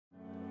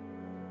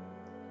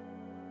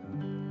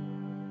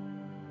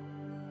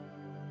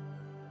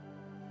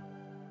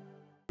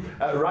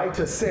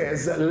writer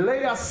says,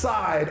 lay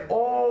aside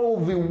all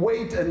the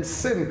weight and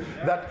sin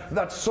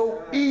that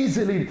so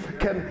easily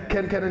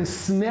can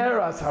ensnare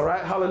us, all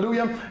right,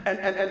 hallelujah,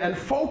 and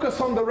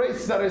focus on the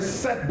race that is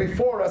set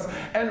before us,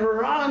 and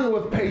run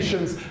with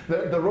patience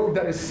the road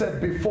that is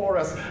set before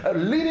us,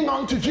 leading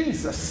on to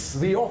Jesus,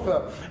 the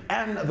author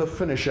and the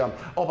finisher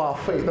of our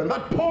faith. And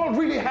that Paul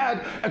really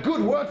had a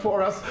good word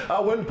for us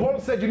when Paul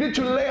said you need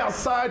to lay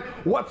aside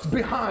what's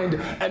behind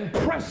and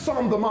press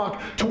on the mark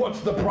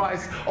towards the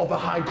prize of the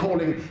high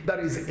calling that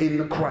is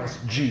in Christ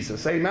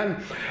Jesus.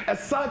 Amen. As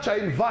such, I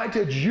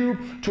invited you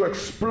to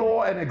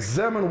explore and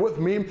examine with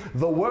me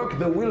the work,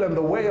 the will, and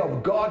the way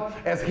of God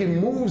as he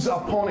moves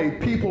upon a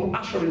people,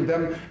 ushering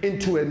them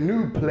into a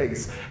new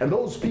place. And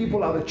those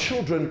people are the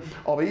children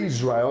of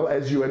Israel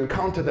as you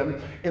encounter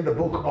them in the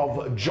book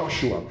of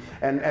Joshua.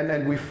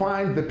 And we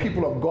find the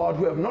people of God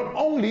who have not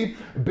only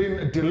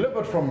been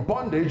delivered from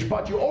bondage,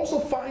 but you also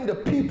find a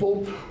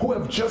people who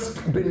have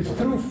just been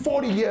through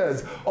 40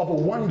 years of a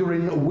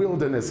wandering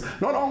wilderness.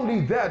 Not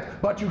only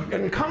that, but you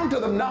encounter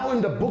them now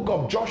in the book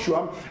of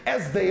Joshua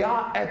as they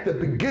are at the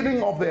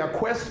beginning of their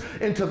quest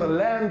into the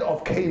land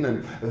of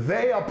Canaan.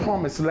 They are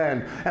promised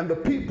land, and the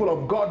people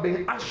of God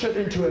being ushered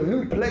into a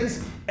new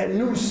place, a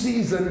new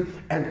season,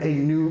 and a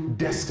new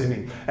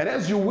destiny. And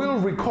as you will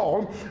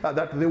recall,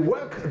 that the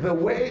work, the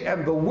way,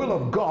 and the will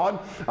of God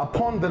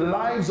upon the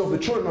lives of the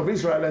children of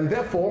Israel, and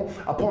therefore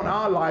upon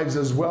our lives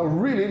as well,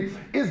 really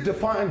is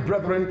defined,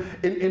 brethren,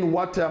 in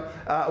what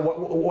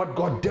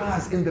God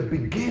does in the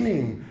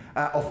beginning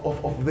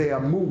of their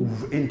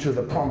move into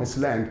the promised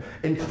land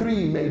in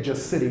three major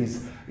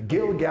cities: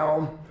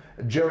 Gilgal,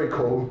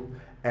 Jericho,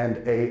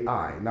 and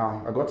Ai.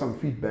 Now, I got some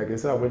feedback. They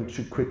said I went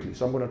too quickly,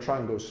 so I'm going to try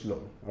and go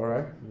slow. All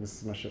right,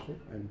 Mrs. Mashiko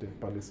and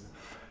Palis.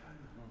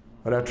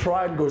 But I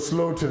try and go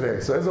slow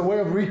today. So as a way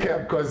of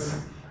recap, because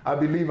I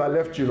believe I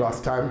left you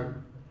last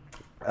time,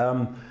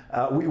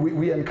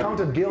 we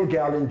encountered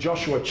Gilgal in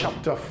Joshua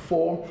chapter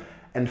 4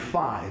 and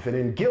 5. And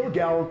in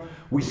Gilgal,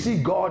 we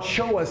see God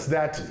show us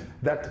that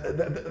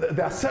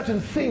there are certain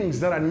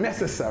things that are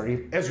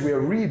necessary as we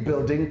are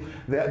rebuilding.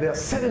 There are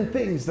certain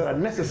things that are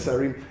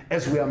necessary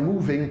as we are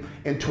moving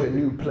into a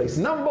new place.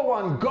 Number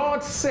one,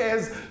 God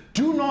says,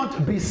 do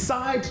not be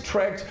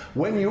sidetracked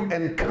when you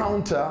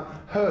encounter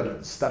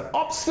hurdles. That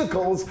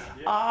obstacles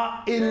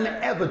are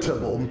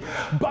inevitable.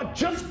 But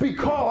just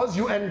because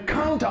you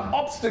encounter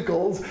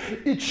obstacles,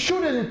 it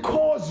shouldn't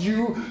cause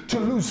you to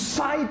lose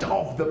sight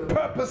of the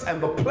purpose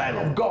and the plan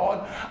of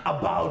God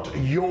about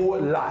your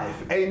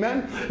life.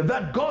 Amen?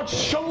 That God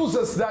shows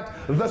us that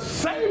the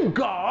same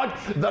God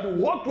that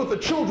walked with the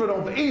children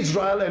of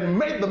Israel and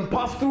made them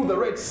pass through the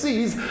Red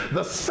Seas,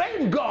 the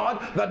same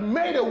God that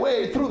made a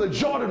way through the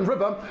Jordan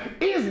River,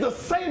 is the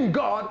same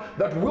God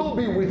that will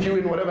be with you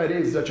in whatever it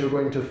is that you're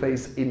going to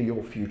face in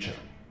your future.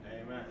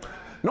 Amen.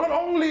 Not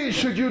only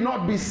should you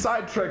not be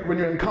sidetracked when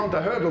you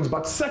encounter hurdles,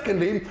 but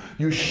secondly,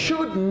 you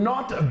should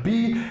not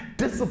be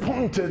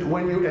disappointed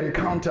when you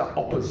encounter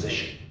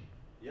opposition.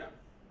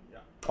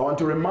 I want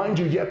to remind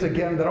you yet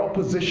again that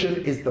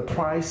opposition is the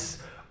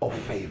price of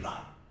favor.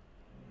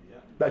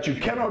 That you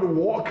cannot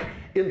walk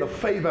in the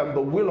favor and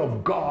the will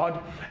of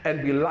God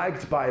and be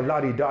liked by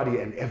la-di-da-di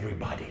and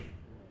everybody.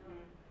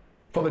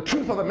 For the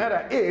truth of the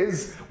matter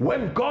is,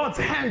 when God's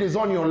hand is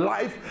on your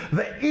life,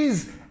 there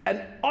is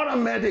an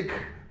automatic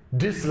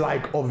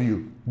dislike of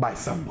you by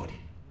somebody.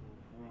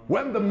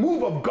 When the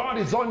move of God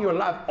is on your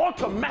life,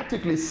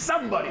 automatically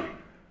somebody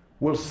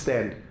will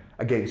stand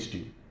against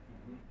you.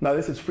 Now,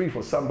 this is free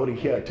for somebody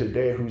here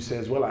today who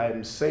says, well, I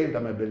am saved,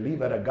 I'm a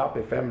believer at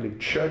Agape Family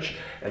Church,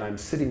 and I'm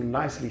sitting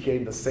nicely here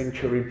in the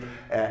sanctuary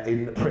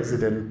in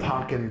President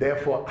Park, and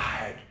therefore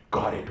I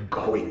got it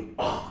going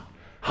on.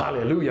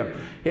 Hallelujah.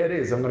 Here it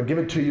is. I'm going to give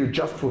it to you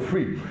just for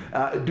free.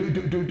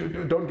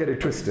 Don't get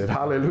it twisted.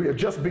 Hallelujah.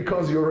 Just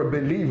because you're a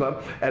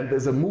believer and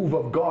there's a move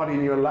of God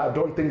in your life,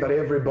 don't think that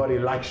everybody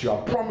likes you.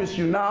 I promise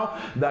you now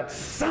that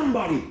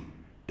somebody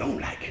don't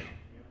like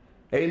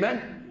you.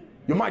 Amen.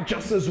 You might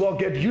just as well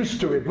get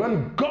used to it.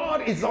 When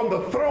God is on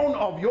the throne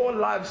of your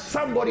life,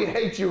 somebody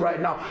hates you right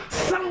now.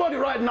 Somebody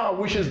right now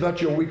wishes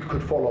that your wig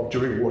could fall off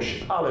during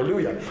worship.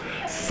 Hallelujah.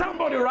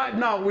 Somebody right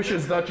now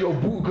wishes that your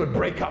boo could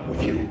break up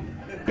with you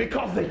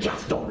because they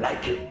just don't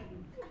like you.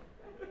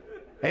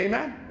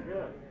 Amen?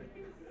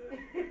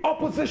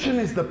 Opposition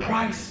is the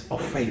price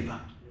of favor.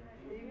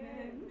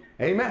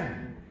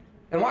 Amen.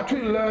 And what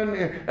we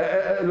learned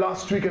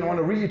last week, and I want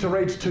to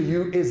reiterate to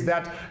you, is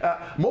that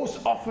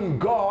most often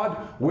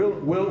God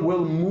will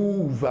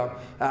move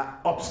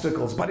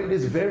obstacles, but it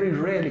is very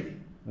rarely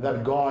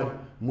that God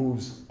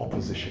moves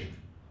opposition.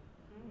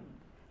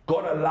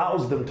 God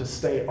allows them to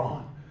stay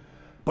on.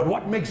 But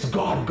what makes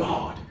God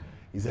God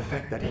is the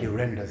fact that he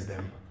renders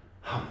them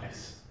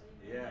harmless.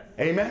 Yes.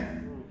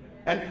 Amen?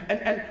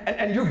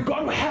 And you've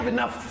got to have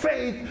enough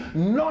faith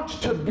not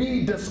to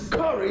be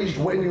discouraged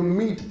when you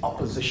meet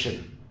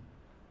opposition.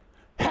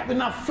 Have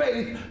enough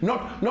faith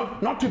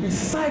not to be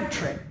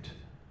sidetracked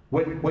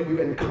when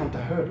you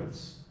encounter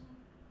hurdles.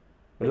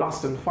 But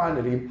last and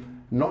finally,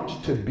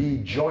 not to be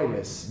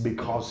joyless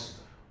because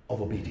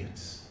of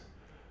obedience.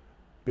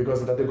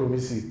 Because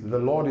the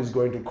Lord is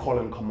going to call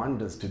and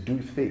command us to do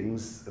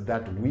things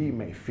that we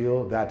may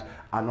feel that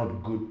are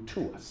not good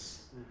to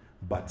us,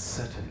 but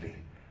certainly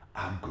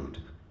are good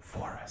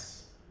for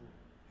us.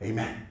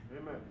 Amen.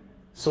 Amen.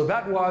 So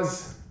that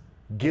was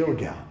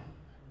Gilgal.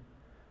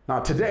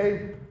 Now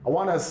today, I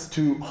want us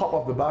to hop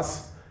off the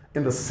bus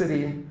in the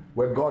city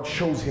where God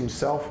shows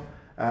himself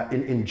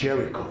in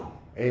Jericho.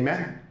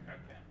 Amen.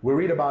 We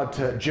read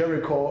about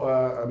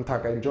Jericho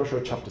in Joshua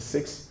chapter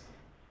 6.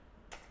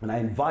 And I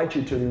invite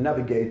you to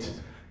navigate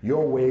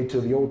your way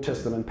to the Old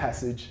Testament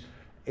passage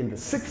in the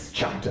 6th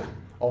chapter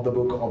of the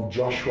book of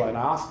Joshua. And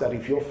I ask that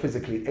if you're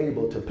physically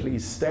able to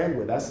please stand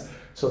with us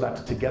so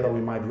that together we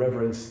might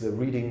reverence the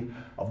reading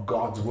of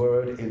God's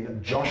word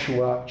in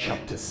Joshua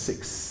chapter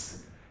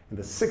 6. In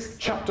the 6th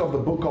chapter of the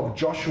book of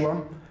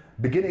Joshua,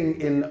 beginning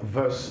in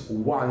verse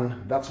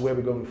 1, that's where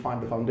we're going to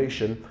find the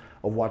foundation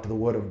of what the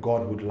word of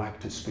God would like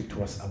to speak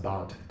to us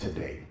about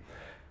today.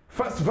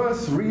 First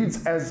verse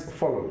reads as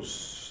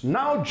follows.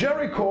 Now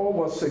Jericho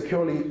was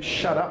securely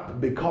shut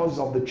up because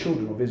of the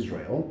children of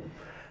Israel.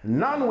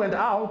 None went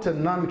out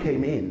and none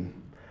came in.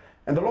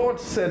 And the Lord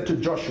said to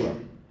Joshua,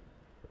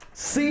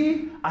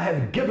 see, I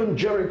have given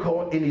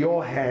Jericho in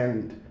your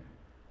hand,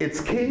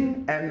 its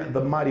king and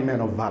the mighty men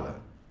of valor.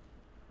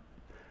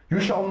 You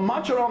shall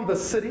march around the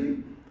city,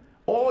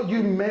 all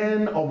you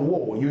men of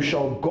war. You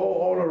shall go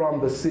all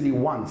around the city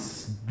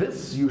once.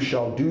 This you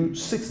shall do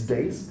 6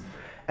 days.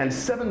 And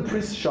 7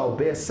 priests shall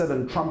bear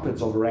 7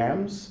 trumpets of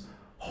rams,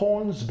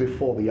 horns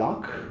before the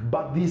ark.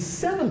 But the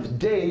 7th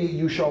day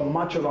you shall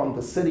march around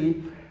the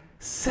city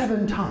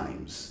 7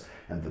 times,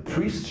 and the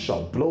priests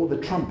shall blow the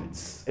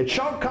trumpets. It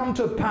shall come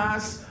to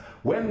pass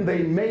when they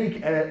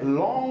make a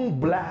long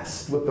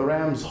blast with the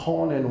ram's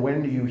horn, and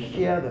when you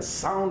hear the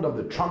sound of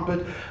the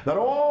trumpet, that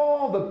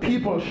all the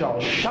people shall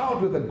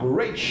shout with a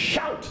great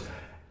shout,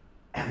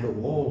 and the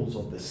walls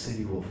of the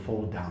city will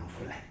fall down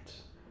flat.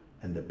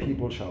 And the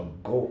people shall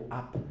go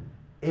up,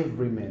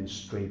 every man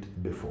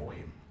straight before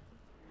him.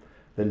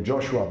 Then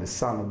Joshua the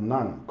son of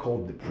Nun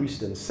called the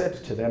priest and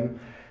said to them,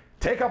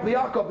 take up the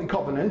ark of the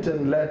covenant,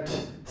 and let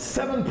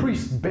 7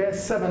 priests bear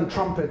 7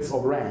 trumpets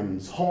of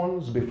rams,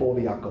 horns before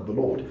the ark of the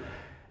Lord.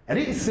 And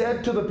he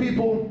said to the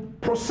people,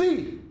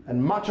 proceed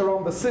and march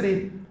around the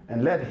city,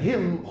 and let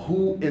him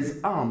who is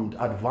armed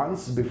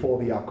advance before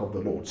the ark of the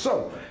Lord.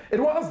 So it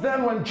was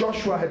then, when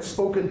Joshua had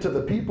spoken to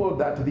the people,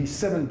 that the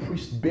 7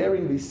 priests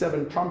bearing the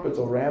 7 trumpets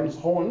of rams'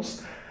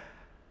 horns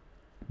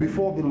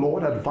before the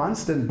Lord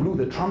advanced and blew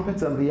the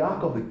trumpets, and the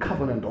ark of the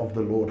covenant of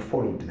the Lord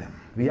followed them.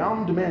 The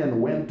armed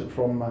men went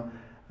from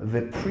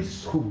the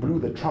priests who blew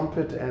the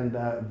trumpet, and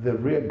the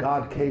rear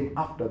guard came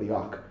after the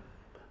ark,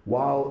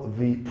 while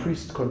the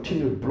priest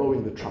continued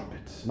blowing the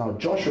trumpet. Now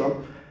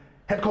Joshua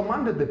had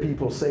commanded the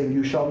people, saying,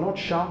 you shall not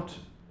shout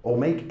or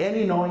make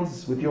any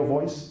noise with your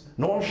voice,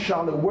 nor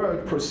shall a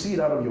word proceed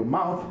out of your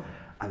mouth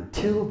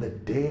until the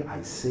day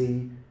I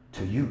say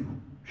to you,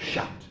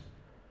 shout.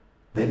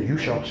 Then you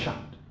shall shout.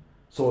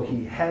 So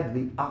he had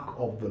the ark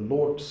of the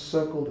Lord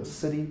circle the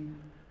city,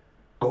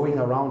 going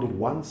around it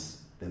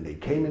once. Then they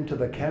came into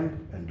the camp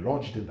and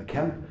lodged in the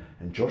camp.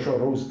 And Joshua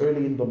rose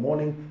early in the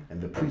morning,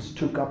 and the priests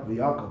took up the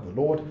ark of the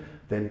Lord.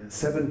 Then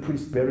 7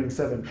 priests bearing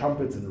 7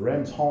 trumpets and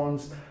ram's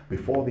horns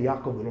before the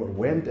ark of the Lord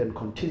went and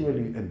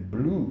continually and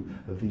blew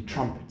the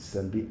trumpets.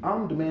 And the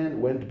armed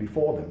men went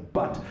before them,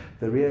 but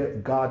the rear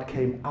guard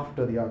came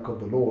after the ark of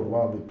the Lord,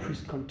 while the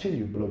priest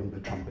continued blowing the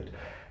trumpet.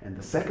 And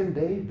the 2nd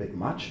day they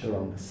marched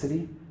around the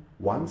city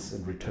once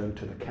and returned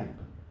to the camp.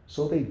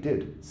 So they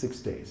did 6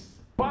 days.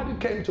 But it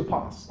came to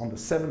pass on the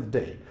 7th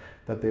day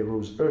that they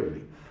rose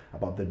early,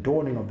 about the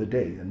dawning of the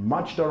day, and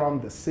marched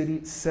around the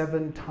city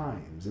 7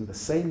 times in the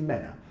same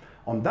manner.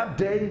 On that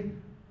day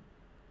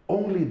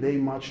only they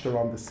marched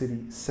around the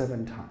city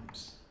 7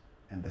 times.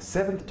 And the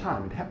 7th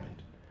time it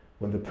happened,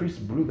 when the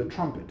priest blew the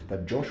trumpet,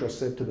 that Joshua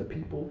said to the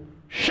people,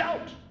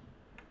 shout,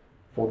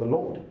 for the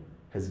Lord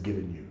has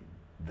given you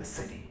the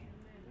city.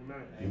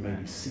 Amen. You may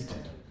be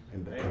seated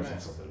in the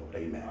presence of the Lord.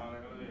 Amen.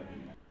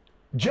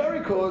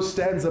 Jericho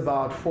stands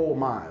about 4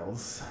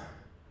 miles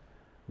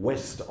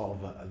west of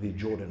the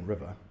Jordan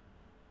River.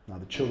 Now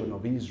the children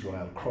of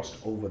Israel crossed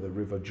over the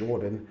river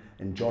Jordan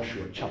in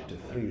Joshua chapter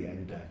 3,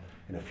 and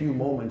in a few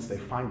moments they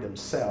find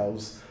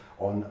themselves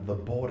on the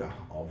border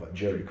of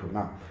Jericho.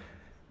 Now,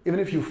 even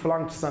if you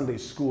flunked Sunday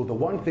school, the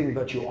one thing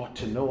that you ought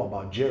to know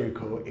about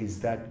Jericho is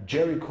that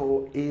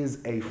Jericho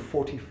is a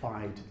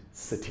fortified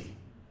city.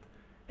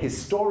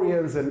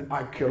 Historians and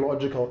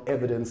archaeological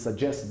evidence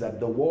suggest that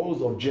the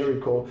walls of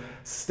Jericho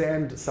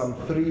stand some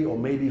 3 or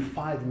maybe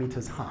 5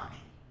 meters high.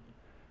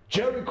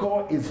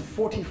 Jericho is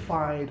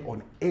fortified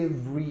on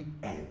every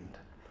end,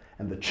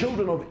 and the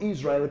children of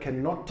Israel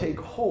cannot take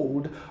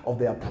hold of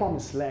their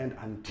promised land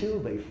until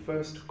they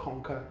first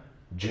conquer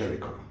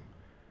Jericho.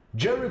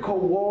 Jericho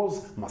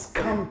walls must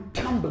come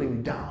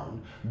tumbling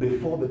down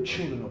before the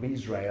children of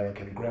Israel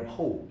can grab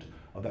hold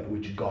of that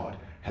which God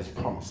has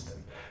promised them.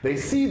 They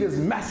see these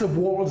massive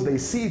walls, they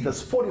see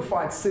this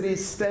fortified city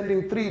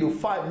standing 3 to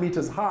 5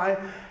 meters high,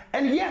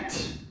 and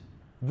yet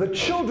the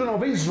children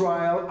of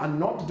Israel are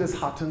not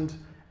disheartened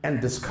and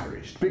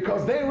discouraged,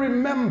 because they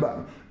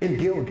remember in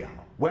Gilgal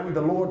when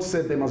the Lord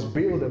said they must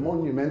build a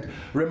monument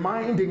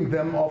reminding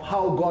them of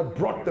how God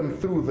brought them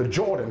through the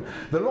Jordan.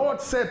 The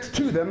Lord said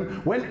to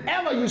them,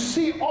 whenever you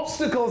see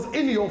obstacles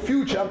in your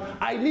future,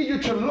 I need you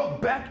to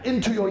look back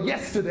into your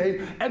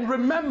yesterday and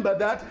remember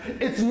that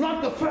it's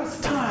not the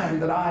first time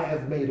that I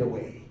have made a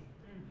way.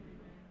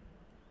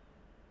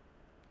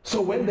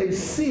 So when they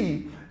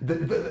see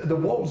the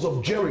walls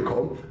of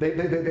Jericho, they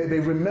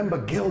remember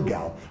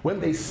Gilgal. When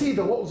they see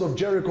the walls of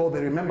Jericho,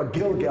 they remember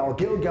Gilgal.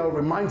 Gilgal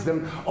reminds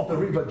them of the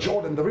River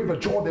Jordan. The River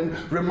Jordan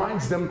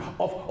reminds them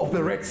of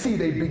the Red Sea.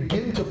 They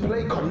begin to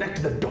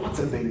connect the dots,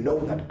 and they know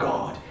that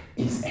God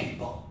is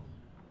able.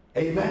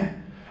 Amen.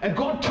 And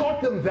God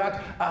taught them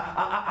that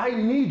I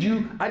need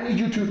you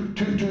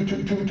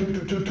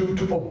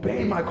to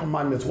obey my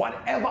commandments.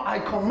 Whatever I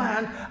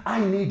command, I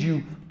need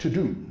you to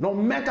do. No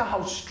matter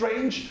how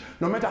strange,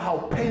 no matter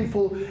how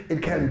painful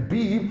it can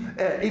be,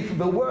 if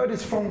the word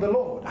is from the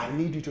Lord, I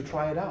need you to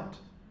try it out.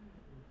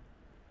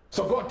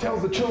 So God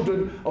tells the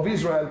children of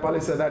Israel,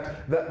 Palisa,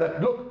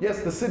 that look,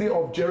 yes, the city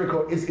of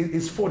Jericho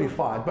is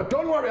fortified, but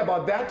don't worry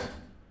about that.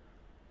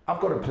 I've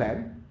got a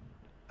plan,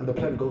 and the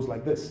plan goes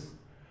like this.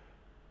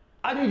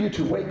 I need you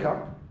to wake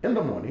up in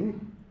the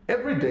morning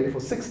every day for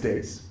 6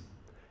 days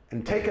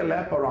and take a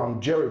lap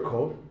around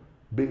Jericho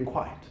being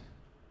quiet.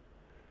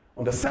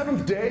 On the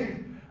 7th day,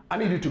 I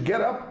need you to get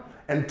up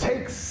and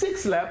take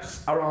 6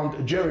 laps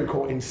around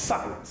Jericho in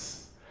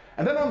silence.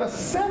 And then on the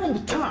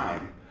 7th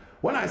time,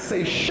 when I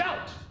say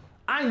shout,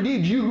 I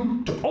need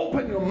you to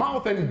open your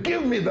mouth and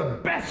give me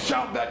the best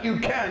shout that you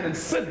can, and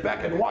sit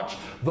back and watch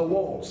the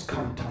walls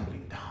come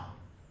tumbling down.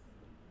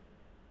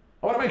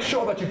 I want to make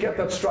sure that you get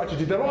that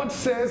strategy. The Lord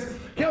says,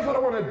 here's what I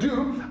want to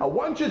do. I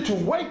want you to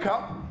wake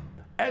up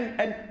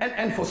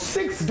and for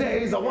 6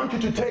 days, I want you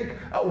to take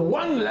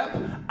 1 lap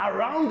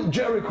around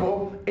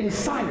Jericho in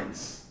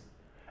silence.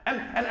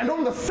 And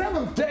on the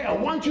 7th day, I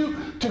want you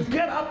to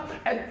get up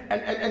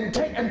and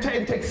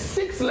take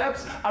 6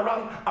 laps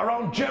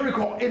around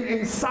Jericho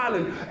in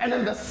silence. And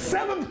then the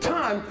 7th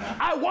time,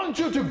 I want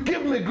you to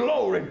give me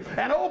glory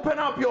and open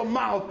up your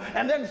mouth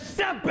and then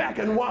step back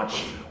and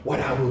watch what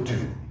I will do.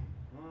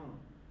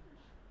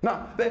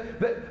 Now,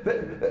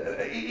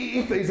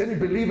 if there is any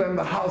believer in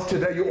the house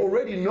today, you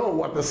already know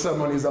what the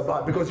sermon is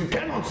about, because you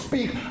cannot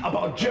speak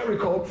about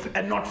Jericho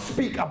and not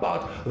speak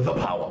about the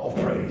power of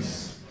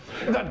praise.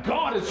 That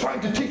God is trying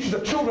to teach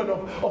the children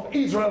of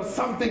Israel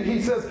something.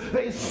 He says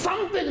there is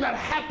something that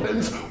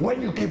happens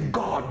when you give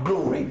God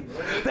glory.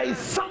 There is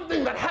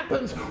something that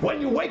happens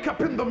when you wake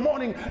up in the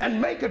morning and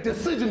make a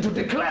decision to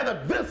declare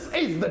that this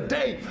is the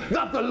day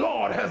that the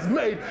Lord has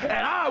made,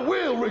 and I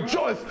will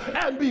rejoice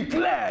and be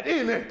glad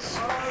in it.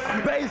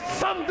 There is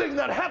something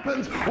that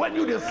happens when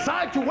you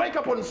decide to wake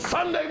up on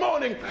Sunday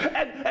morning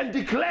and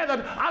declare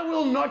that I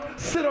will not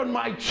sit on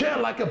my chair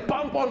like a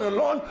bump on a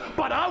lawn,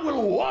 but I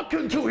will walk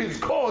into his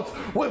courts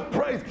with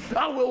praise.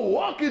 I will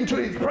walk into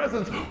his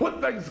presence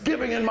with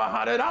thanksgiving in my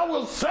heart, and I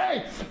will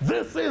say,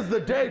 this is the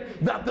day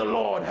that the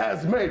Lord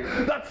has made.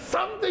 That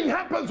something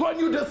happens when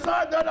you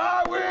decide that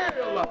I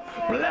will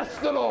bless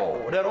the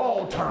Lord at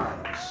all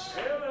times.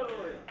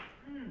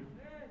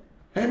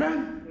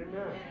 Amen?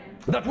 Amen.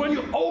 That when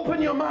you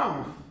open your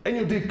mouth and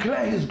you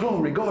declare his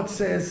glory, God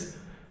says,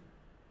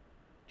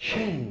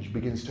 change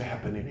begins to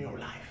happen in your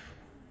life.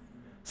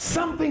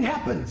 Something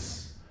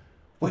happens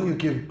when you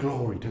give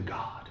glory to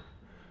God.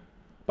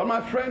 But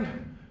my friend,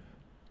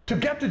 to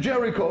get to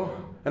Jericho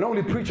and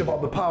only preach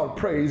about the power of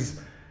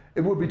praise,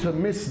 it would be to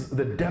miss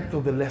the depth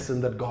of the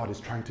lesson that God is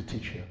trying to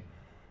teach here.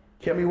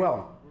 Hear me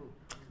well.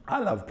 I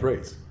love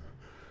praise.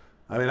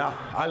 I mean,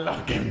 I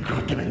love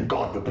giving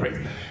God the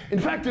praise. In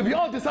fact, if you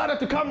all decided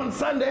to come on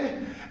Sunday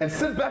and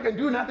sit back and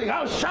do nothing,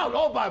 I'll shout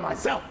all by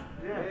myself.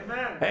 Yeah.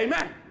 Amen.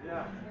 Amen.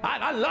 Yeah.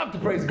 I love to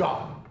praise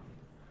God. Oh,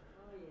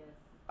 yes.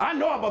 I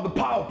know about the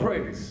power of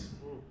praise.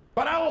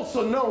 But I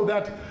also know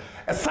that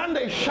a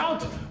Sunday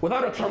shout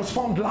without a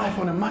transformed life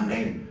on a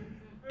Monday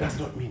does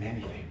not mean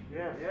anything.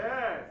 Yes.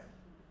 Yes.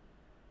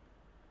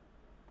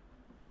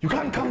 You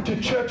can't come to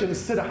church and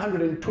sit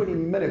 120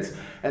 minutes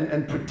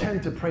and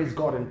pretend to praise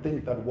God and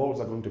think that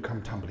walls are going to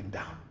come tumbling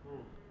down.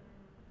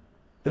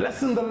 The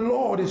lesson the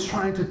Lord is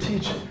trying to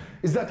teach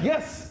is that,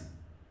 yes,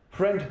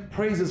 friend,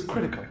 praise is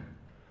critical,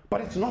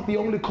 but it's not the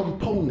only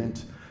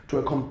component to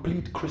a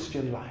complete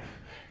Christian life.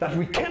 That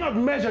we cannot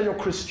measure your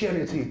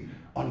Christianity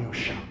on your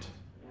shout.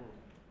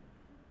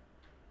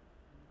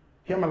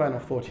 Hear my line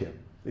of thought here,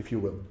 if you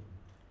will.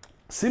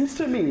 Seems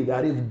to me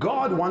that if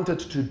God wanted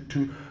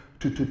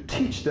to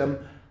teach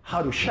them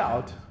how to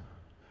shout,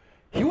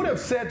 he would have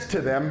said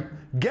to them,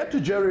 get to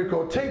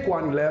Jericho, take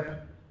 1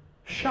 lap,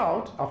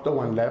 shout after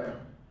 1 lap,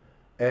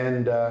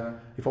 and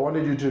if I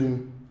wanted you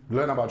to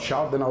learn about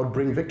shout, then I would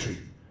bring victory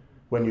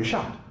when you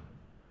shout.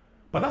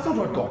 But that's not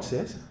what God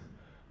says.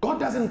 God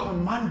doesn't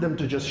command them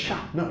to just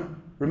shout. No,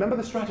 remember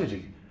the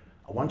strategy.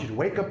 I want you to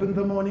wake up in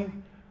the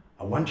morning.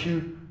 I want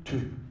you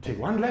to take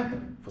 1 lap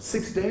for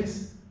 6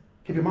 days.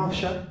 Keep your mouth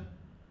shut.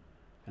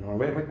 And when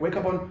we wake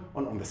up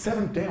on the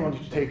seventh day, I want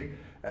you to take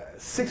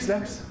 6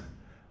 laps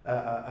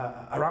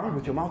around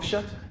with your mouth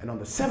shut. And on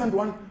the 7th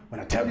one, when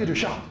I tell you to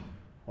shout, I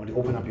want you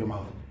to open up your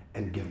mouth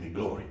and give me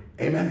glory.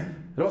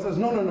 Amen? The Lord says,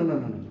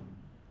 no.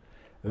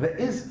 There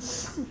is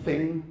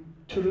something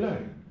to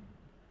learn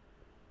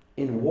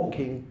in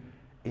walking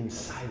in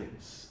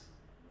silence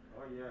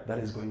that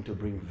is going to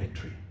bring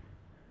victory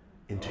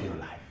into your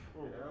life.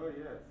 Oh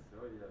yes.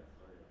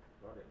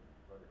 Got it.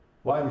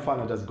 Why in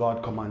fun does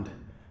God command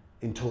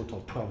in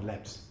total 12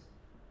 laps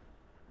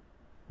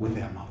with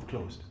their mouth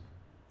closed?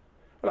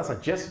 Well, I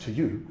suggest to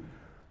you,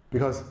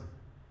 because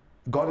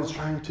God is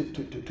trying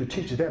to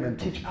teach them and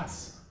teach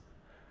us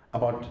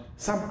about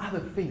some other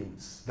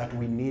things that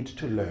we need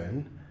to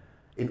learn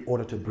in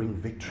order to bring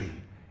victory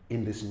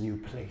in this new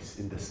place,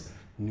 in this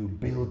new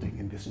building,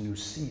 in this new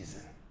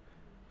season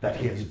that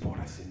He has brought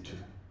us into.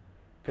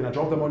 Can I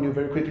drop them on you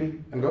very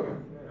quickly and go?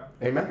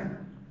 Yeah. Amen?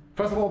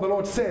 First of all, the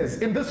Lord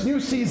says, in this new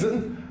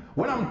season,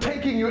 when I'm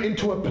taking you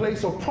into a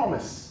place of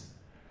promise,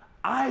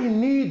 I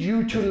need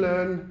you to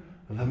learn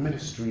the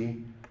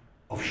ministry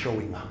of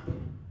showing up.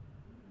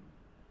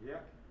 Yeah.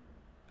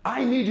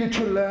 I need you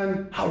to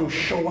learn how to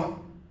show up.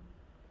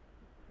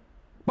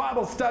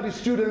 Bible study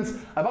students,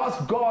 I've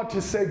asked God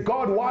to say,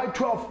 God, why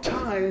 12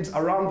 times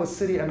around the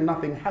city and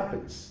nothing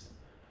happens?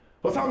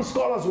 Well, some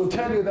scholars will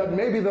tell you that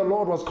maybe the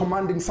Lord was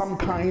commanding some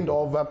kind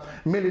of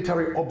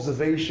military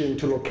observation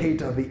to locate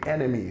the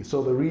enemy.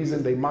 So the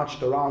reason they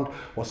marched around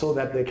was so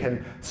that they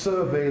can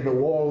survey the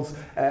walls.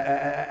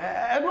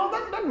 And well,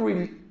 that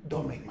really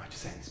don't make much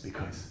sense,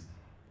 because,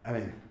 I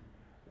mean,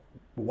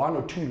 1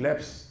 or 2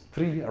 laps,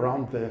 3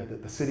 around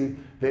the city,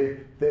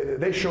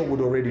 they sure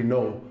would already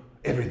know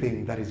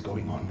everything that is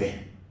going on there.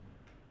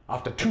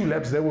 After 2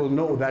 laps, they will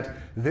know that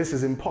this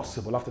is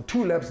impossible. After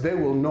 2 laps, they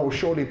will know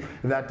surely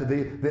that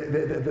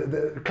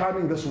the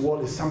climbing this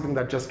wall is something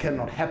that just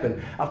cannot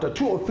happen. After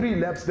 2 or 3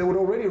 laps, they would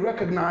already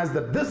recognize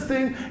that this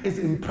thing is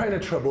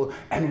impenetrable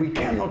and we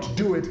cannot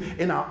do it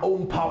in our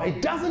own power.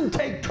 It doesn't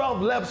take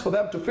 12 laps for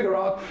them to figure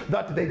out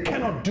that they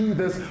cannot do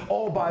this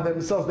all by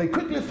themselves. They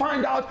quickly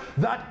find out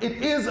that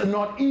it is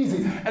not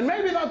easy. And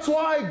maybe that's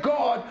why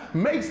God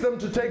makes them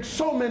to take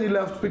so many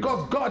laps,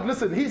 because God,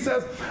 listen, He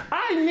says,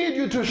 I need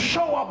you to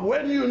show up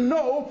when you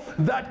know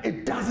that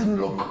it doesn't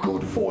look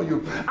good for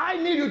you. I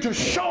need you to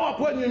show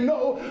up when you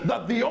know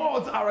that the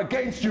odds are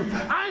against you.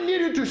 I need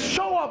you to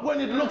show up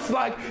when it looks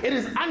like it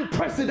is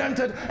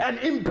unprecedented and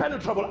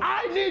impenetrable.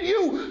 I need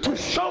you to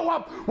show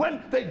up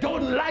when they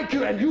don't like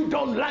you and you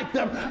don't like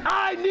them.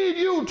 I need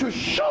you to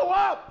show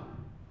up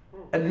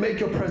and make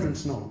your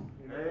presence known.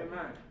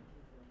 Amen.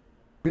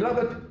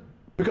 Beloved,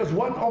 because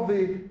one of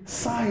the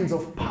signs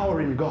of power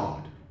in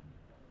God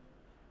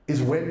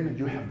is when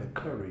you have the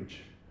courage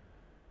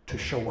to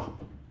show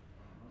up.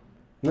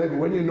 Like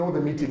when you know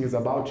the meeting is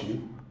about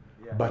you,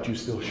 but you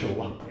still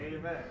show up.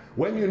 Amen.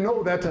 When you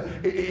know that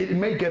it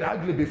may get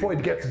ugly before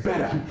it gets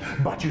better,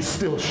 but you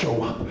still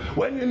show up.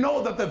 When you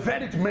know that the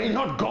verdict may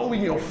not go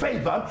in your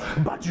favor,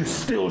 but you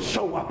still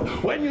show up.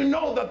 When you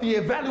know that the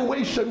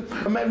evaluation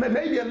may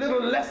be a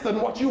little less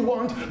than what you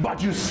want,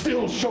 but you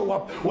still show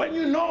up. When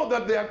you know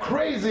that they are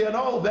crazy and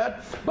all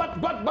that,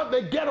 but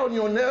they get on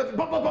your nerves,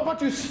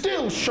 but you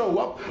still show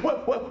up. When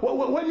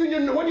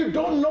you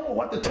don't know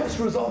what the test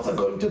results are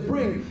going to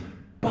bring,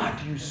 but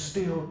you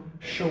still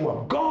show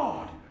up.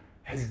 God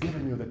has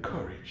given you the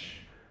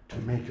courage to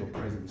make your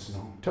presence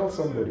known. Tell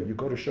somebody, you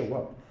got to show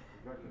up.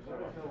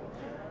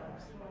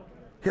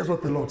 Here's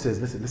what the Lord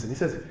says. Listen. He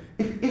says,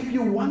 if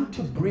you want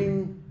to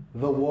bring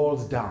the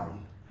walls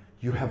down,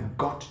 you have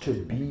got to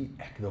be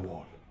at the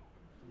wall.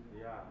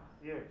 Yeah.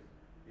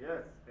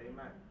 Yes.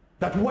 Amen.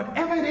 That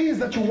whatever it is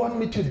that you want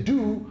me to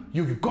do,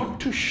 you've got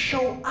to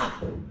show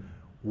up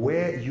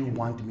where you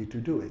want me to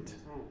do it.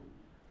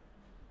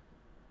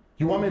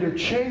 You want me to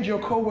change your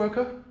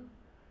coworker?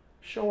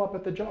 Show up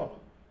at the job.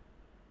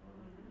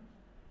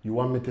 You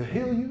want me to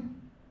heal you?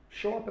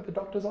 Show up at the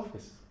doctor's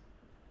office.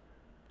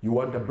 You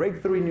want a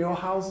breakthrough in your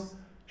house?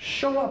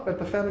 Show up at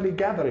the family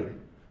gathering.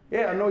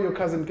 Yeah, I know your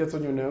cousin gets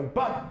on your nerve,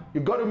 but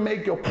you've got to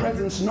make your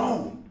presence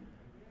known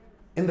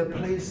in the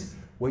place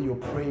where you're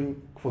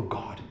praying for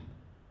God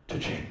to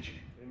change.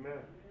 Amen.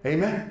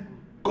 Amen.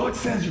 God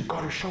says you've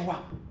got to show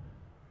up.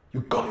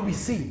 You've got to be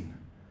seen.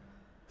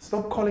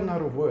 Stop calling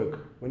out of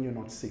work when you're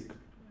not sick.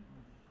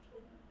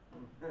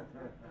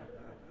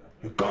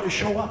 You've got to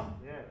show up.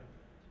 Yeah.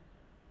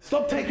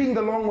 Stop taking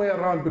the long way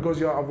around because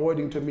you're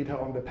avoiding to meet her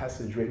on the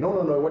passageway. No.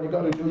 What you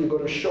got to do, you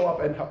got to show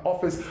up in her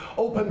office,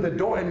 open the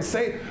door and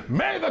say,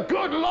 may the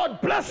good Lord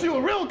bless you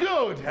real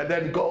good, and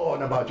then go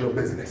on about your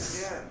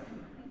business. Yeah.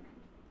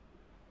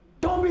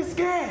 Don't be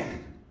scared.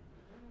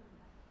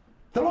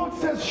 The Lord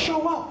says,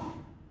 show up.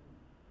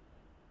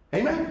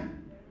 Amen.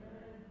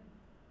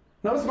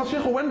 Now,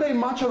 when they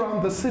march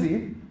around the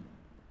city,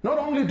 not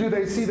only do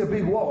they see the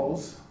big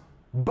walls,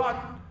 but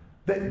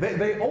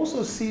they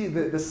also see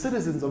the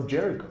citizens of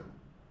Jericho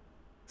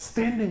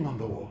standing on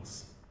the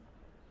walls.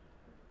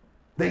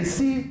 They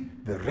see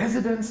the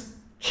residents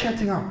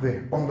chatting up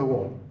there on the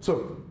wall.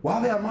 So while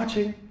they are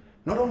marching,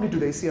 not only do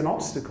they see an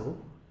obstacle,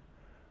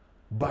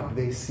 but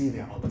they see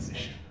their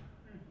opposition.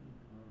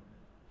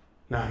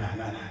 No.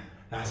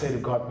 I say to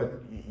God, but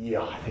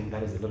yeah, I think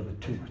that is a little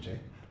bit too much.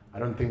 I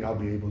don't think I'll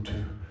be able to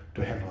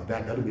handle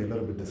that. That'll be a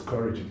little bit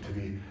discouraging to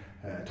be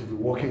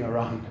walking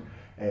around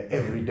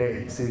every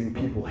day, seeing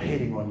people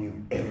hating on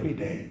you every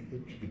day.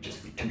 It would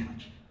just be too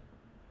much.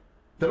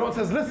 The Lord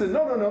says, listen,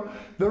 no.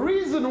 The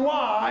reason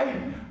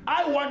why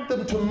I want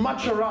them to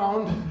march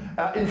around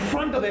in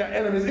front of their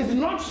enemies is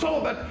not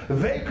so that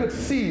they could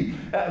see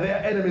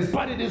their enemies,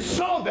 but it is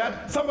so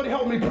that, somebody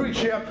help me preach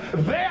here,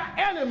 their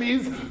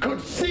enemies could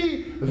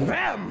see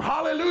them.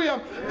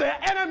 Hallelujah. Their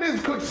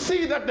enemies could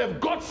see that they've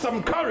got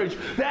some courage.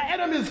 Their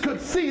enemies could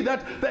see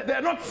that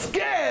they're not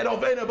scared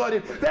of anybody.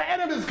 Their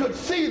enemies could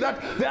see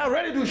that they are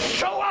ready to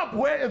show up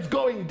where it's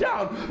going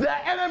down.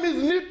 Their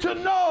enemies need to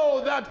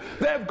know that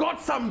they've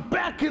got some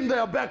back in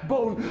their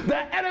backbone.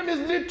 Their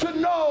enemies need to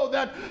know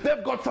that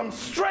they've got some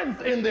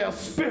strength in their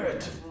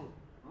spirit.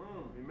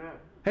 Amen.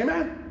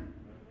 Amen.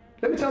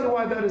 Let me tell you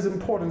why that is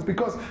important. It's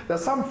because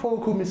there's some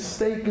folk who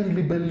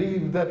mistakenly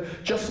believe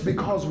that just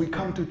because we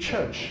come to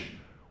church,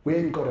 we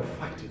ain't got a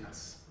fight in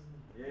us.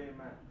 Amen.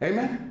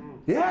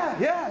 Amen.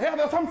 Yeah.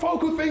 There's some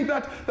folk who think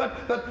that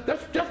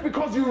just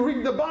because you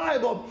read the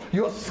Bible,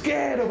 you're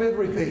scared of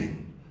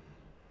everything.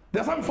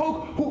 There's some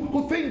folk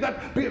who think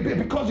that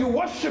because you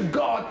worship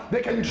God,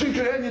 they can treat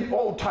you any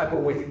old type of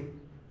way.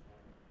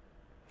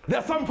 There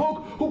are some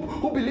folk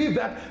who believe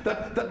that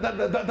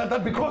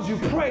because you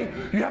pray,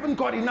 you haven't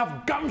got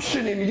enough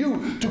gumption in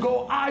you to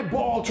go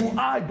eyeball to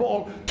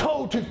eyeball,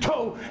 toe to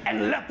toe,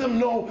 and let them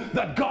know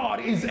that God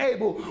is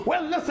able.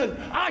 Well, listen,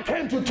 I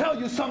came to tell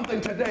you something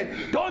today.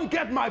 Don't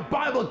get my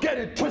Bible, get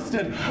it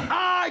twisted.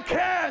 I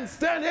can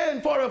stand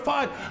in for a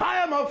fight. I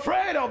am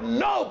afraid of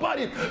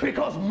nobody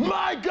because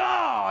my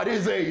God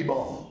is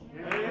able.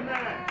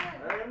 Amen.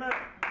 Amen.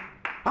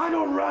 I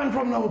don't run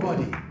from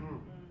nobody.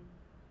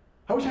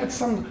 I wish I had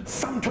some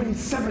Psalm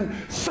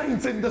 27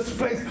 saints in this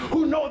place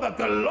who know that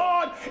the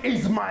Lord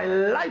is my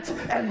light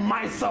and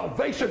my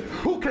salvation,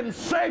 who can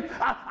say,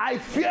 I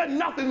fear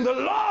nothing. The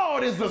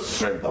Lord is the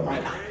strength of my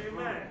life.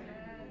 Amen.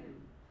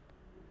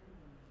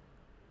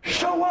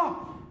 Show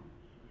up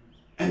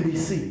and be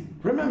seen.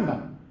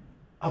 Remember,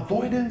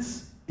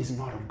 avoidance is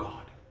not of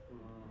God.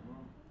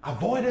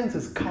 Avoidance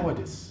is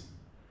cowardice.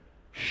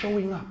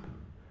 Showing up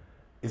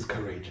is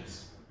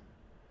courageous.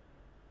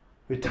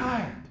 We're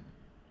tired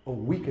of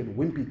weak and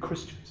wimpy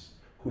Christians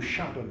who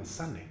shout on a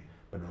Sunday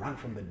but run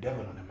from the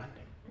devil on a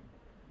Monday.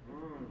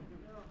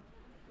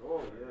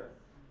 Oh, yes.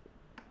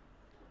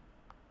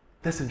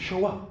 Listen,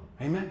 show up.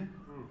 Amen?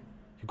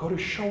 You got to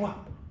show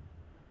up.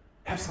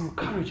 Have some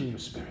courage in your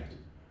spirit.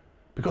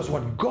 Because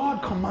what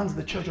God commands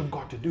the church of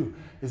God to do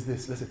is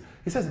this. Listen,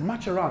 he says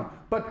march around.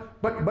 But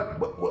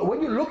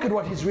when you look at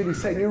what he's really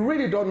saying, it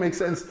really don't make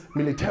sense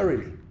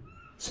militarily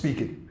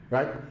speaking,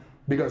 right?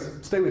 Because,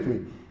 stay with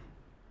me.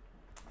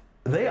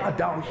 They are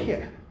down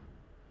here,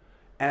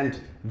 and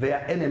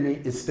their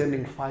enemy is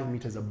standing 5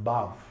 meters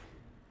above.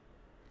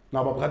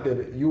 Now,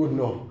 you would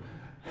know,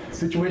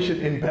 situation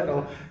in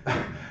battle,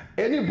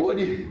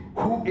 anybody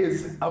who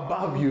is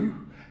above you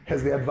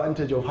has the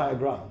advantage of higher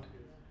ground.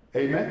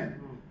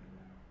 Amen?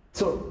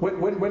 So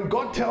when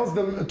God tells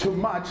them to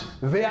march,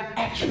 they are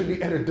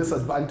actually at a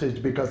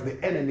disadvantage because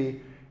the enemy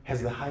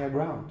has the higher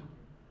ground.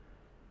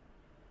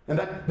 And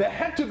that there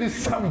had to be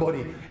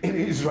somebody in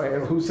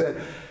Israel who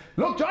said,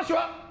 look,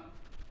 Joshua,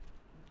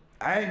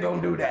 I ain't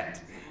gonna do that.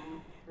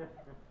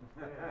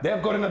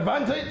 They've got an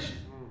advantage.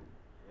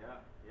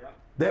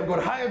 They've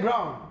got higher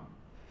ground.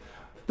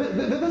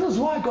 This is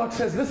why God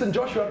says, listen,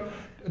 Joshua,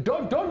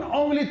 don't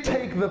only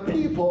take the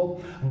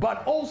people,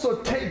 but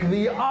also take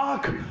the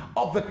Ark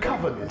of the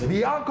Covenant.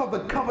 The Ark of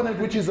the Covenant,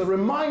 which is a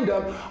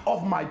reminder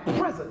of my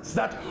presence,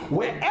 that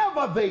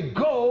wherever they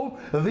go,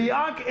 the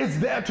Ark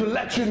is there to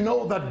let you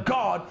know that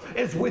God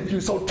is with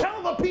you. So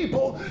tell the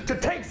people to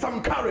take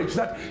some courage,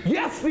 that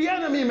yes, the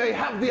enemy may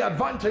have the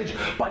advantage,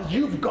 but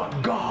you've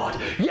got God.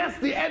 Yes,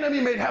 the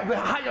enemy may have the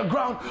higher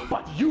ground,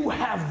 but you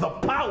have the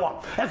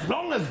power. As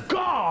long as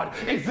God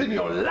is in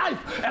your life,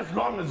 as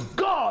long as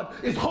God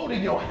is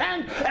holding your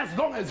hand, as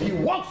long as he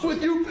walks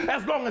with you,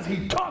 as long as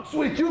he talks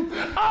with you.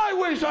 I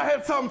wish I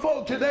had some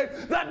folk today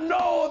that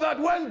know that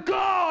when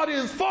God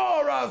is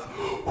for us,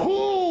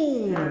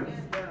 who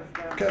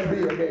can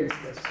be against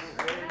us?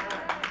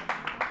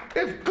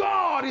 If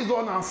God is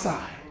on our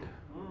side.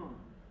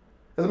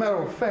 As a matter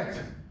of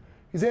fact,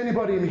 is there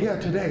anybody in here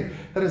today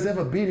that has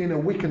ever been in a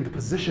weakened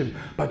position,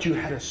 but you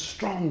had a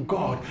strong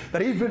God,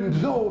 that even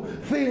though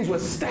things were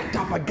stacked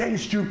up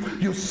against you,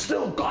 you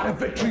still got a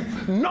victory,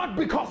 not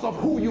because of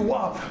who you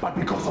are, but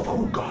because of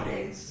who God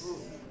is?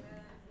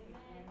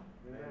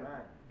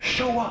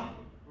 Show up.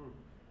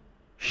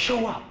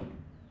 Show up.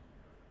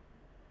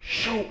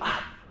 Show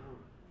up.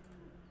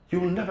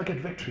 You will never get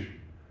victory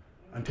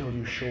until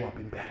you show up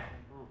in battle.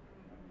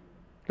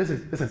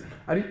 Listen.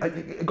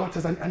 God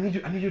says, I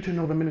need you to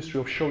know the ministry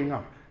of showing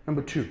up.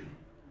 Number 2.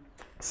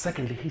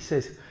 Secondly, he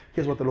says,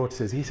 here's what the Lord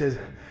says. He says,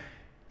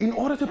 in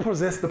order to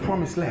possess the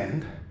promised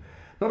land,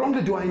 not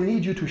only do I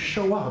need you to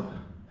show up,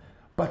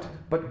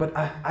 But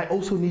I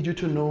also need you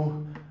to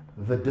know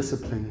the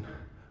discipline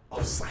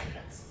of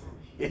silence.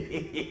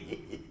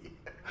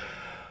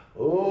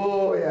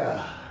 Oh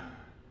yeah.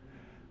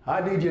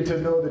 I need you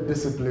to know the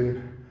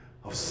discipline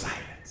of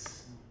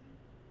silence.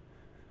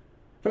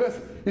 Because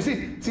you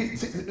see,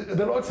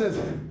 the Lord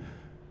says,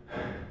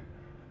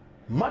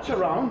 much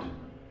around,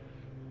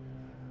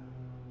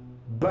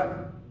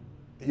 but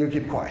you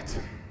keep quiet.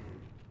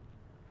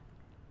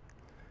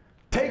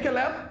 Take a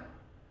lap,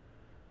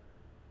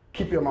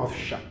 keep your mouth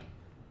shut.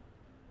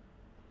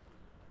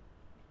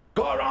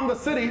 Go around the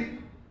city,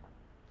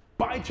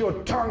 bite your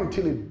tongue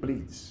till it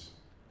bleeds.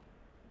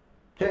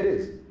 Here it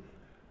is.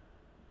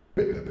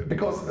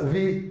 Because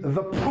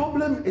the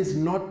problem is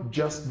not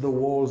just the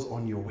walls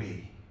on your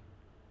way.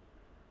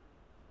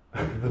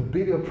 The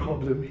bigger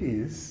problem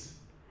is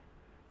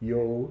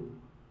your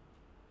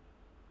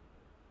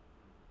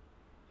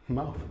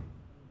mouth.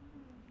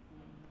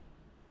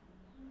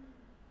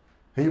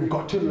 And you've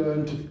got to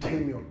learn to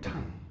tame your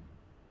tongue.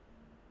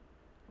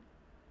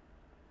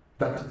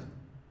 That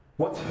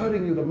what's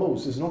hurting you the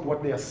most is not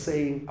what they are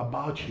saying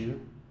about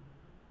you,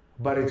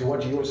 but it's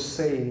what you're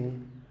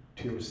saying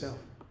to yourself.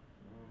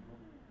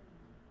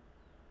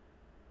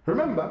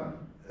 Remember,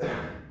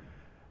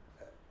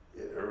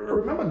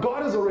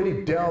 God has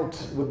already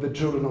dealt with the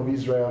children of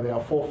Israel. Their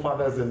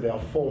forefathers and their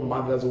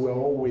foremothers who were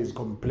always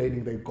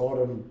complaining. They got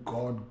on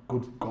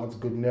God's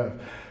good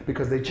nerve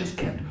because they just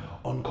kept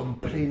on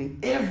complaining.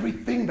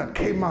 Everything that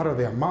came out of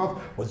their mouth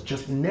was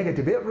just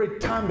negative. Every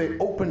time they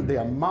opened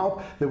their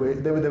mouth, they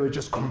were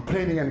just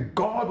complaining, and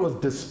God was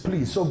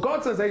displeased. So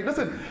God says, hey,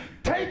 listen,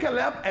 take a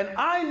lap, and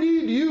I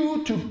need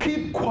you to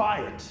keep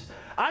quiet.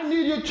 I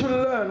need you to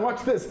learn,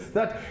 watch this,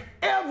 that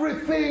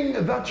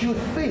everything that you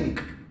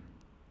think,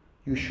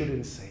 you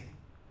shouldn't say.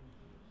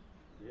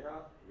 Yeah.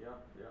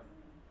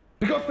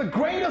 Because the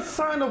greatest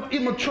sign of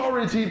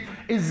immaturity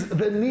is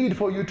the need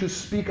for you to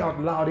speak out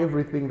loud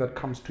everything that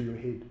comes to your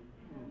head.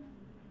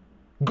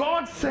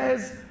 God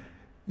says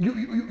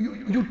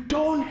you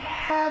don't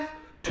have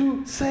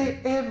to say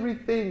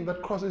everything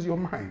that crosses your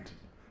mind.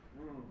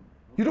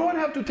 You don't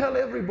have to tell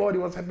everybody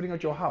what's happening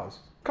at your house.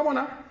 Come on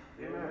now.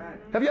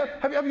 Have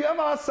you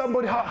ever asked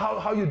somebody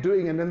how you're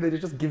doing, and then they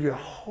just give you a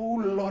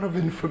whole lot of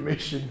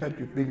information that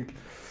you think,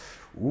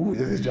 ooh,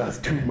 this is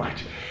just too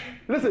much.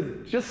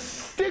 Listen,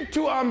 just stick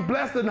to I'm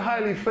blessed and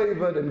highly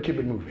favored and keep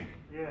it moving.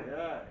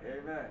 Yeah.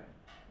 Amen.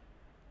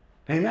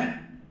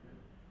 Amen?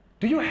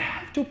 Do you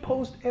have to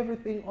post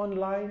everything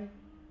online,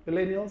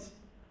 millennials?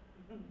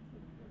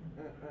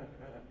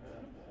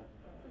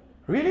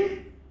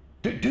 Really?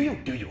 Do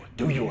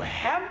you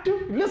have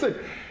to? Listen,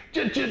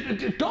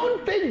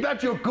 don't think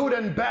that you're good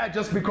and bad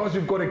just because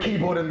you've got a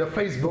keyboard and the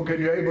Facebook and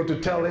you're able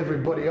to tell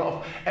everybody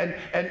off and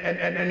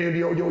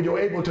you're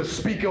able to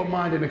speak your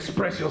mind and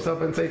express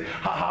yourself and say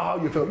how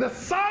you feel. The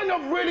sign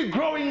of really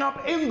growing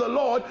up in the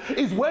Lord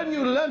is when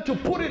you learn to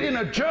put it in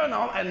a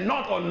journal and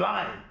not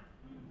online.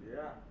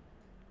 Yeah.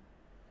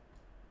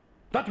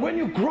 That when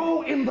you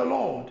grow in the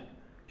Lord,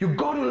 you've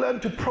got to learn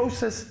to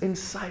process in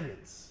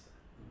silence.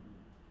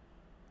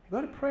 You've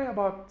got to pray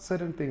about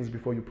certain things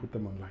before you put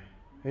them online.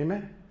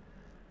 Amen?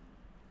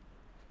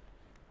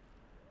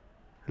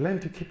 Learn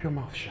to keep your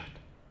mouth shut.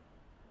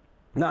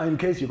 Now, in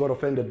case you got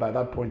offended by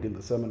that point in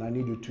the sermon, I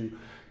need you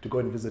to go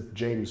and visit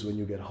James when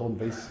you get home.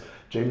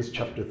 James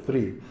chapter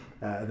 3,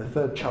 the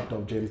third chapter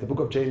of James. The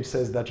book of James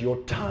says that your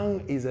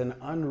tongue is an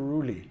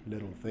unruly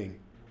little thing.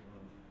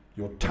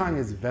 Your tongue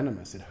is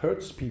venomous. It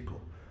hurts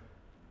people.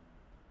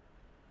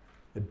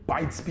 It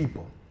bites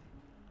people.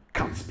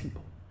 Cuts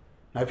people.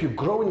 Now, if you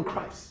grow in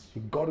Christ,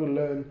 you've got to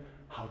learn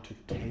how to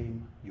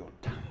tame your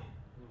tongue.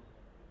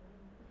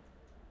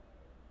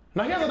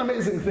 Now, here's an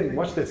amazing thing.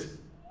 Watch this.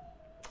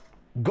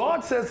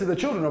 God says to the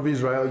children of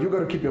Israel, you've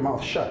got to keep your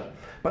mouth shut.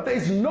 But there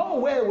is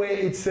nowhere where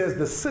it says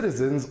the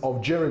citizens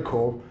of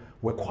Jericho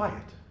were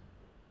quiet.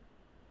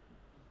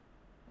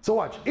 So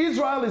watch.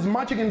 Israel is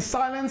marching in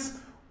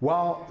silence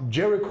while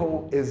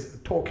Jericho is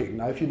talking.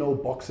 Now, if you know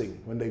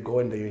boxing, when they go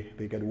and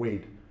they get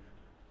weighed,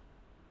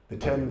 the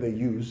term they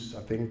use,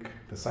 I think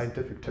the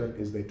scientific term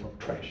is they talk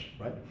trash,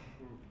 right?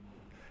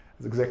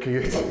 That's exactly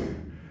it.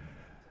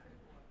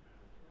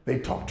 They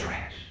talk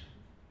trash.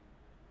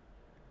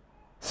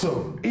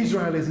 So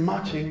Israel is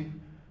marching.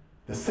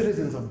 The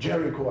citizens of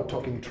Jericho are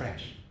talking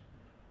trash,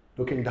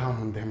 looking down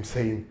on them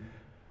saying,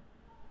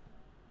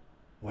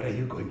 what are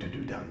you going to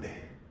do down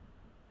there?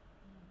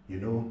 You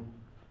know,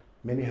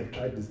 many have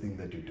tried this thing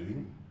that you're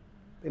doing.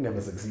 They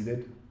never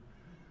succeeded.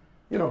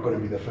 You're not going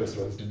to be the first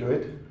ones to do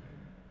it.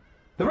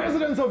 The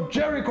residents of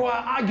Jericho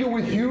argue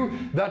with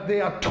you that they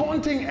are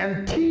taunting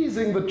and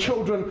teasing the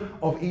children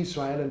of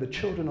Israel, and the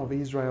children of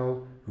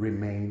Israel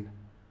remain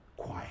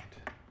quiet.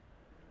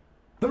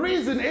 The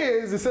reason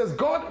is, it says,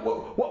 God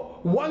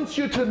wants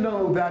you to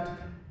know that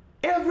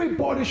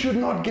everybody should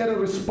not get a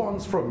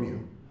response from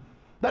you.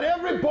 That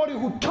everybody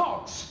who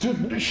talks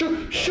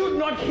should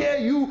not hear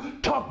you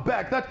talk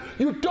back. That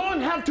you don't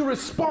have to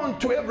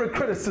respond to every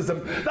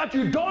criticism. That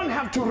you don't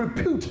have to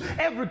refute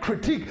every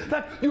critique.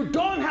 That you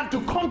don't have to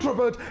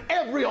controvert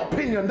every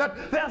opinion.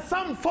 That there are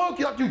some folk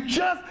that you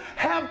just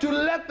have to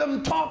let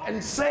them talk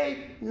and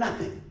say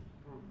nothing.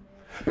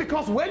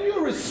 Because when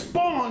you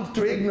respond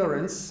to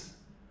ignorance,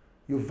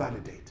 you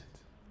validate it.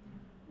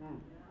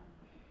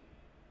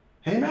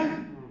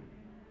 Amen?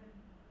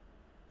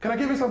 Can I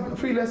give you some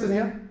free lesson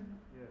here?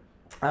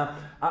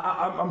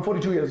 I'm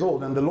 42 years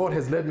old, and the Lord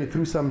has led me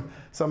through some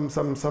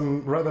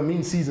rather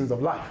mean seasons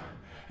of life.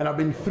 And I've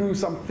been through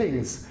some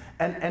things.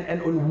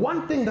 And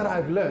one thing that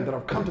I've learned, that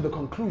I've come to the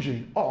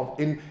conclusion of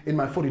in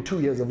my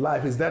 42 years of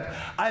life, is that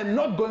I'm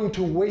not going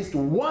to waste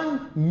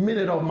 1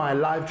 minute of my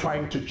life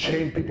trying to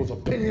change people's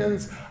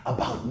opinions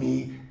about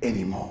me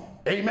anymore.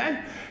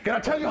 Amen? Can I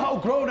tell you how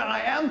grown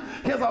I am?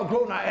 Here's how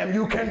grown I am.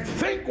 You can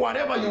think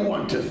whatever you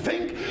want to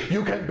think.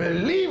 You can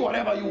believe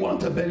whatever you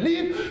want to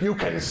believe. You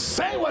can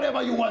say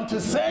whatever you want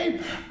to say.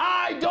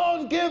 I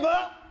don't give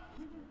a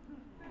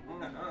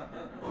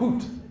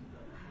hoot.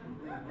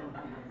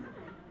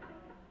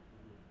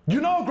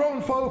 You know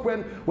grown folk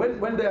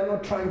when they are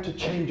not trying to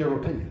change your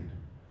opinion.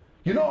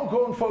 You know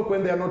grown folk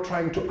when they are not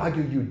trying to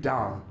argue you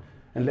down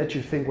and let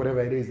you think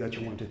whatever it is that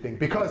you want to think.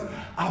 Because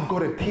I've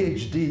got a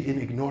PhD in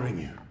ignoring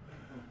you.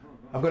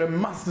 I've got a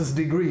master's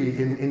degree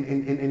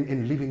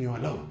in leaving you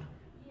alone.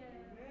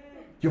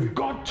 You've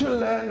got to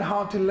learn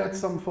how to let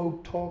some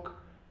folk talk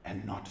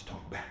and not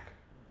talk back.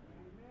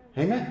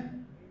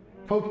 Amen?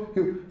 Folk,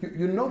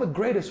 you know the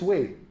greatest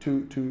way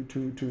to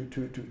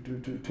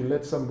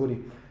let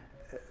somebody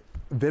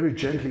very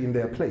gently in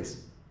their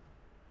place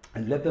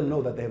and let them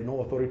know that they have no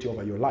authority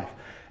over your life,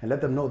 and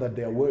let them know that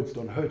their words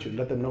don't hurt you, and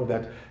let them know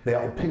that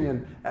their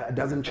opinion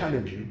doesn't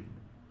challenge you,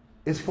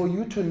 is for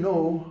you to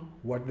know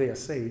what they are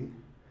saying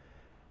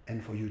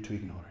and for you to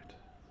ignore it.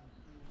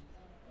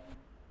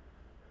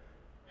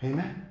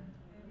 Amen?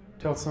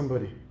 Tell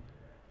somebody,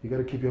 you got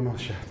to keep your mouth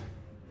shut.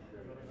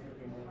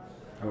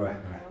 All right.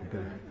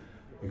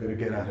 You got to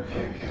get out of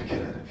here. You got to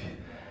get out of here.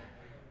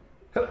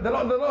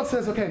 The Lord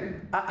says, okay,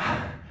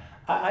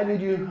 I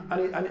need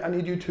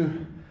you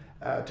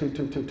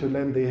to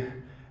learn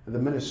the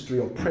ministry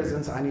of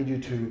presence. I need you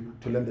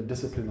to learn the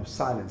discipline of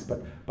silence.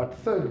 But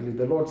thirdly,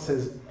 the Lord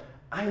says,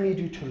 I need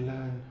you to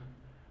learn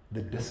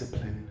the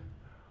discipline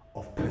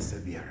of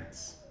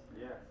perseverance.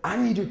 Yeah. I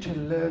need you to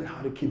learn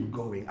how to keep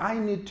going. I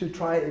need to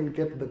try and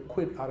get the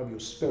quit out of your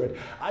spirit.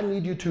 I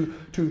need you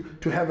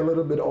to have a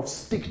little bit of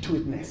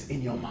stick-to-itness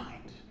in your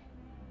mind.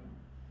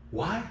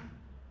 Why?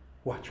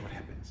 Watch what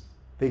happens.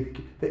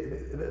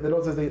 The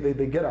Lord says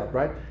they get up,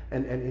 right?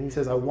 And he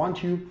says, I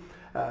want you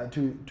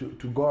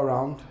to go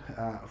around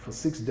for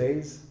 6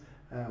 days,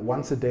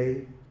 once a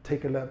day,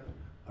 take a lap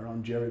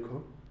around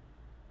Jericho.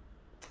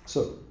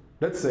 So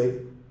let's say,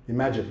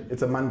 imagine,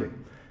 it's a Monday.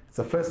 It's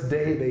the first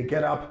day, they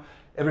get up,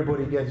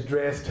 everybody gets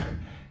dressed,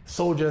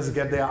 soldiers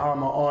get their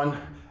armor on.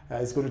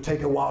 It's going to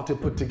take a while to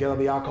put together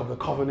the Ark of the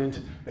Covenant.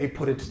 They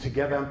put it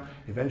together.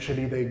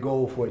 Eventually they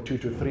go for a 2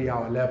 to 3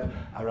 hour lap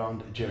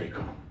around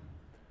Jericho.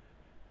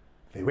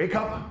 They wake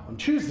up on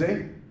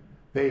Tuesday,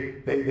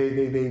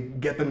 they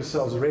get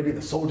themselves ready,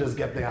 the soldiers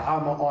get their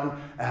armor on,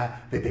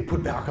 they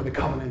put the Ark of the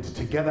Covenant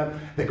together,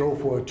 they go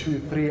for a 2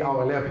 to 3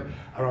 hour lap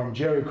around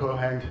Jericho,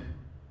 and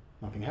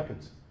nothing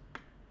happens.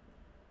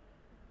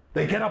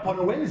 They get up on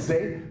a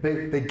Wednesday,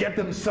 they get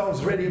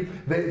themselves ready,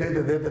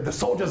 the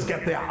soldiers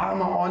get their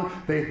armor on,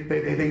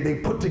 they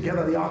put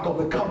together the Ark of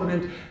the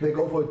Covenant, they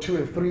go for a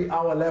 2 or 3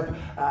 hour lap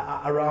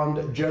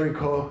around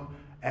Jericho,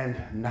 and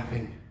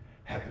nothing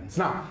happens.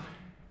 Now,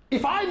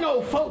 if I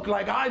know folk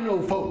like I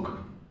know folk,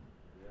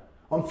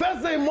 on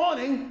Thursday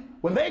morning,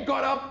 when they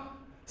got up,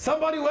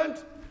 somebody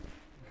went,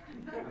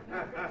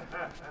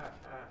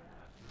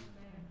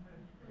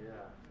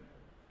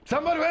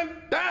 somebody went,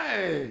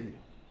 hey,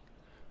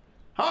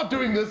 I'm not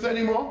doing this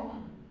anymore.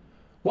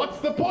 What's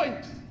the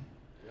point?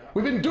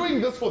 We've been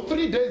doing this for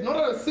 3 days, not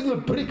a single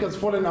brick has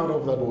fallen out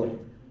of that wall.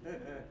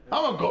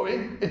 I'm not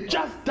going. It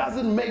just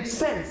doesn't make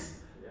sense.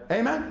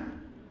 Amen?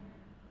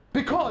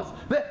 Because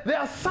there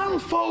are some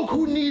folk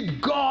who need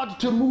God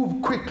to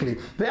move quickly.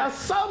 There are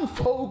some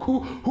folk who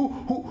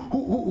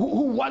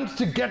want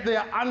to get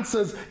their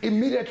answers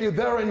immediately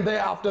there and there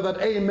after that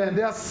amen.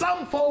 There are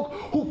some folk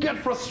who get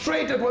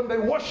frustrated when they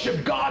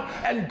worship God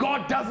and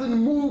God doesn't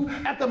move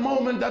at the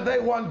moment that they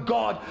want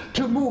God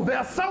to move. There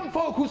are some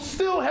folk who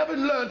still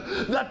haven't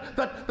learned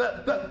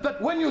that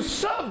when you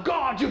serve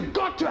God, you've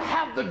got to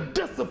have the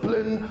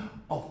discipline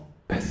of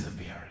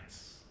perseverance.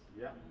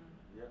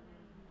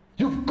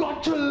 You've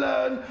got to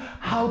learn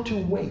how to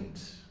wait.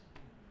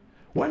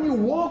 When you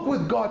walk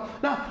with God,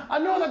 now I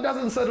know that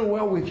doesn't settle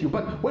well with you,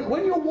 but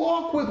when you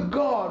walk with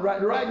God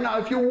right now,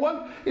 if you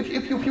want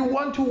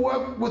to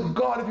work with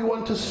God, if you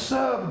want to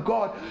serve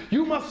God,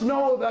 you must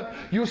know that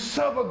you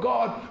serve a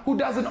God who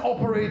doesn't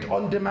operate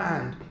on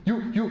demand.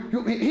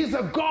 He's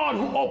a God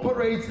who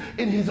operates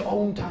in his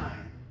own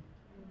time.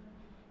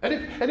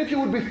 And if you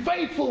would be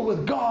faithful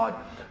with God,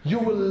 you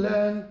will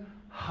learn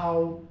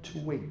how to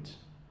wait.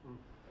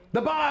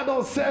 The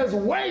Bible says,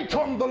 wait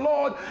on the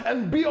Lord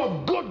and be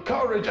of good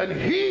courage, and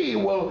he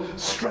will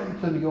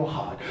strengthen your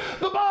heart.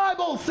 The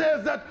Bible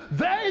says that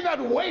they that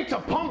wait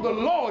upon the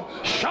Lord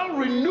shall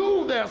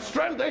renew their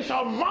strength. They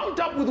shall mount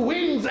up with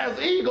wings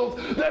as eagles.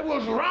 They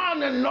will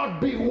run and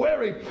not be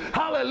weary.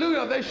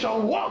 Hallelujah. They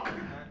shall walk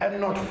and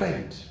not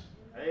faint.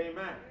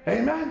 Amen.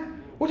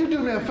 Amen. Would you do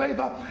me a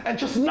favor and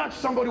just nudge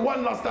somebody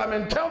one last time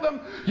and tell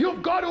them,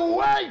 you've got to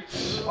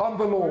wait on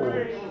the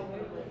Lord.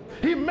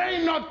 He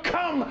may not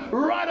come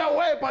right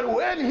away, but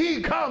when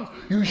he comes,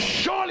 you're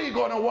surely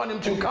going to want him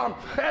to come.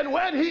 And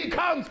when he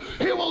comes,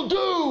 he will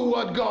do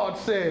what God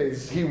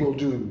says he will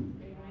do.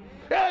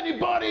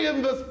 Anybody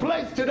in this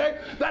place today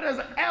that has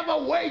ever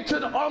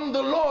waited on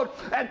the Lord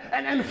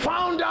and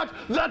found out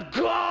that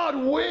God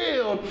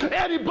will?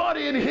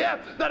 Anybody in here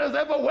that has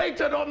ever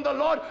waited on the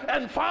Lord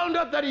and found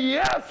out that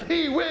yes,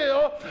 he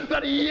will,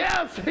 that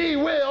yes, he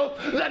will,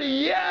 that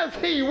yes,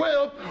 he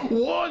will?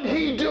 Won't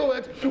he do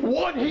it?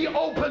 Won't he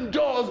open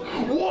doors?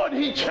 Won't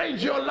he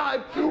change your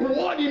life?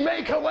 Won't he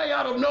make a way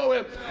out of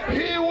nowhere?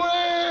 He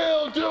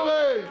will do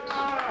it.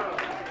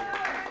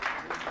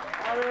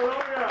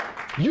 Hallelujah.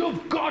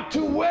 You've got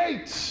to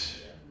wait.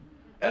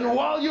 And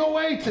while you're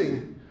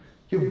waiting,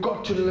 you've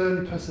got to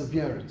learn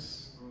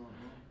perseverance.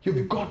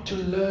 You've got to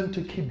learn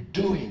to keep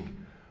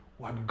doing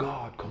what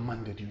God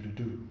commanded you to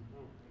do.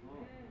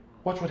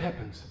 Watch what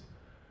happens.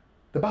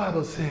 The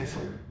Bible says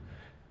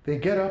they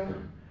get up,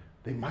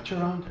 they march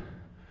around,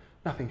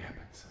 nothing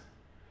happens.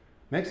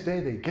 Next day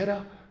they get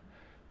up,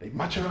 they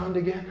march around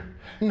again,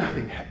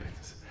 nothing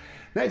happens.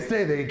 Next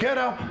day they get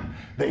up,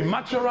 they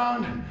march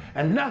around,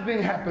 and nothing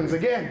happens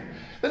again.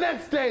 The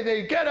next day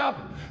they get up,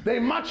 they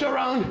march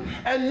around,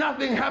 and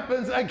nothing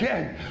happens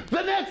again.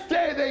 The next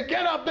day they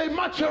get up, they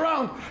march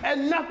around,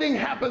 and nothing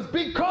happens,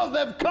 because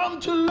they've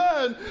come to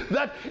learn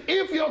that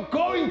if you're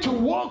going to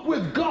walk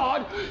with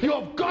God,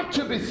 you've got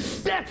to be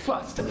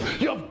steadfast.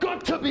 You've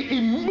got to be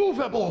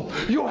immovable.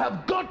 You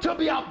have got to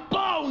be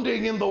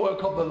abounding in the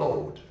work of the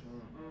Lord.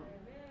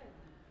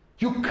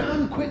 You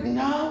can't quit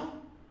now.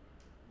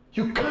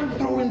 You can't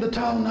throw in the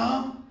towel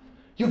now.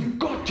 You've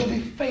got to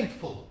be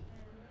faithful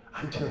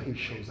until he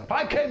shows up.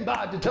 I came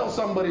by to tell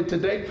somebody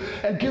today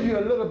and give you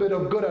a little bit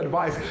of good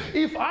advice.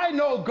 If I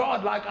know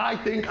God like I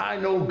think I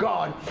know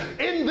God,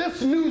 in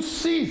this new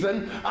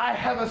season, I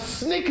have a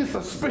sneaky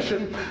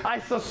suspicion. I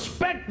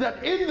suspect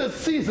that in this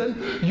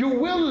season, you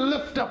will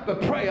lift up a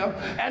prayer,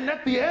 and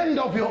at the end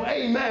of your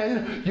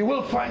amen, you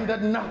will find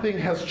that nothing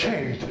has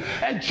changed.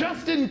 And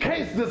just in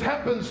case this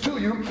happens to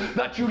you,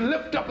 that you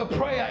lift up a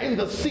prayer in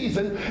the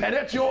season, and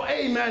at your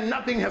amen,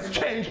 nothing has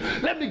changed,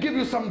 let me give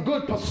you some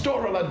good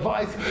pastoral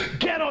advice.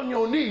 Get on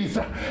your knees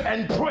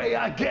and pray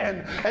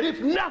again. And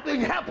if nothing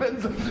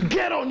happens,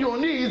 get on your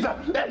knees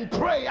and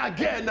pray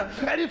again.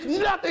 And if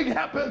nothing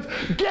happens,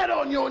 get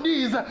on your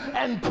knees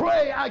and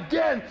pray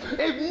again.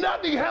 If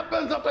nothing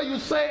happens after you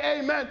say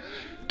amen,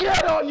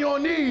 get on your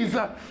knees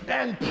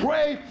and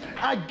pray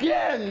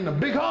again.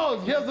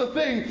 Because here's the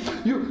thing,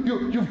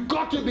 you've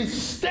got to be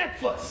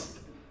steadfast.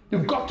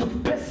 You've got to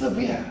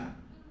persevere.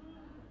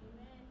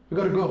 You've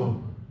got to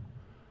go.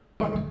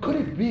 But could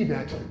it be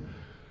that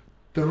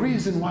the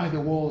reason why the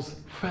walls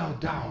fell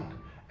down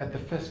at the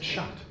first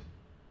shot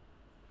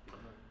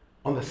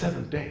on the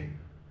seventh day,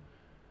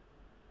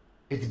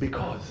 it's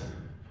because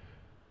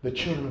the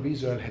children of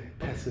Israel had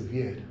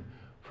persevered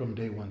from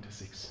day 1 to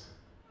 6.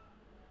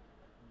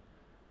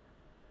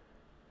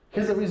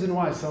 Here's the reason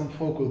why some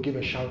folk will give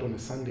a shout on a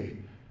Sunday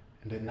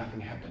and then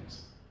nothing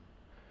happens.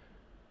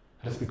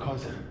 That's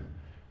because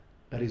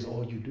that is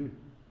all you do.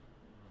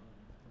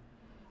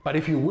 But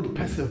if you would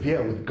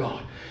persevere with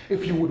God,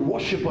 if you would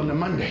worship on a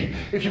Monday,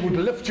 if you would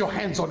lift your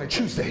hands on a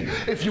Tuesday,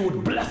 if you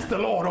would bless the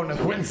Lord on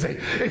a Wednesday,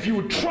 if you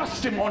would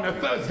trust him on a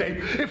Thursday,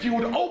 if you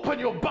would open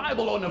your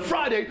Bible on a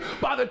Friday,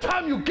 by the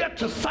time you get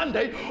to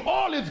Sunday,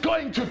 all it's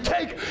going to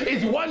take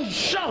is one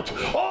shout.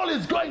 All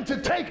it's going to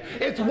take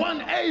is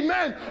one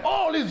amen.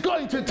 All it's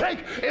going to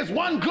take is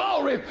one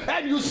glory.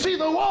 And you see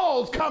the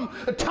walls come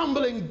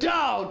tumbling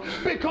down,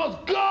 because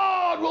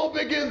God will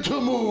begin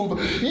to move.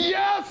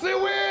 Yes, he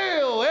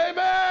will.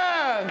 Amen.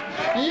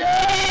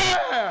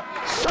 Yeah!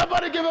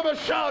 Somebody give him a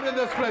shout in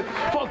this place,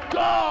 for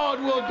God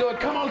will do it.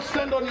 Come on,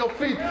 stand on your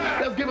feet.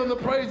 Let's give him the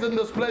praise in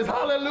this place.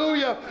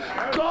 Hallelujah.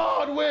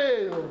 God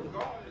will.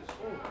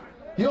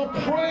 Your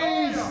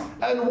praise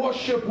and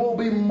worship will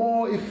be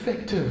more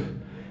effective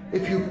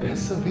if you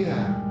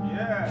persevere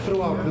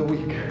throughout the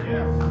week.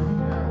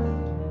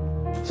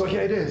 So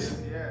here it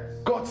is.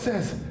 God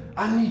says,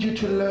 I need you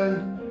to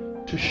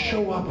learn to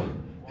show up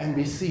and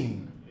be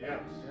seen.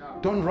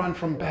 Don't run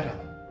from battle.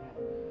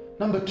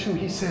 Number 2,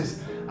 he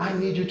says, I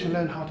need you to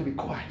learn how to be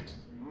quiet.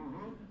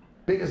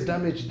 Biggest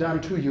damage done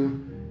to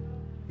you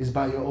is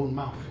by your own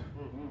mouth.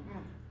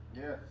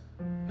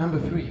 Number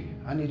 3,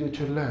 I need you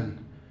to learn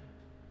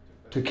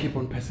to keep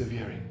on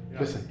persevering.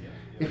 Listen,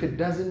 if it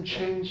doesn't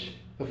change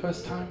the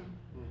first time,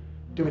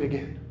 do it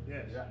again.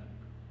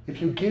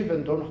 If you give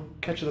and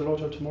don't catch the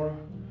lotto tomorrow,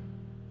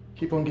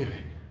 keep on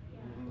giving.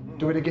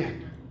 Do it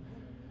again.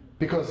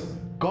 Because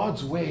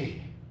God's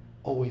way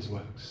always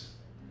works.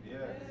 Yes.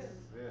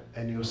 Yes.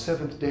 And your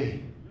seventh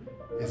day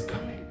is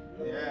coming.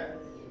 Yes.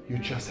 You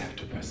just have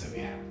to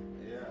persevere.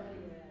 Yeah.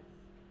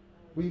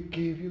 We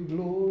give you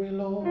glory,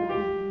 Lord,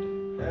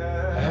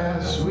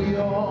 Yes. as we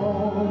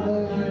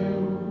honor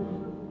you.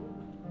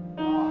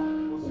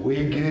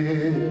 We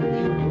give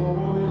you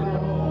glory,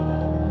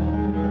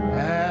 Lord,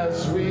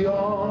 as we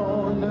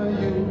honor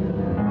you.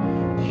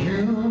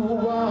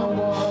 You are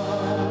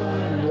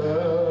wonderful.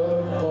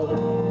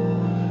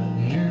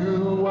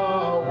 You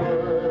are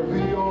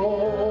worthy,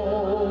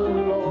 oh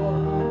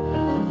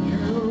Lord.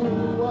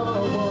 You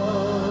are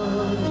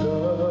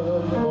wonderful.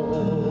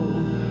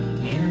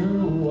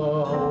 You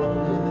are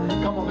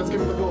worthy. Come on, let's give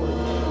him the glory.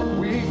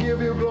 We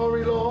give you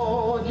glory,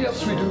 Lord.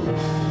 Yes, we do.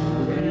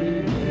 We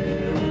give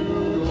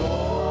you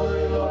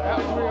glory, Lord,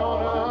 as we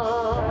honor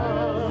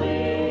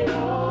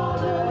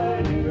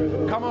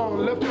you. Come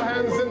on, lift your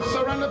hands and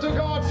surrender to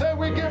God. Say,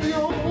 we give you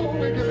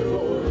glory,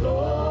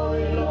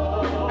 Lord,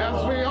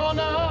 as we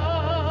honor.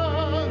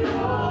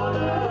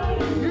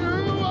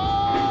 You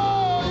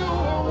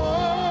are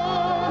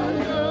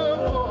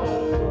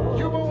wonderful.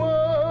 You are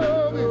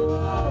worthy.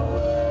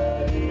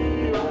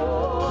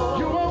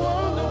 You are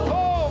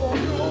wonderful.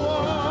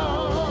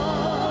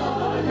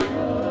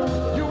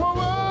 You are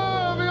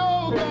worthy,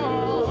 oh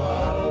God.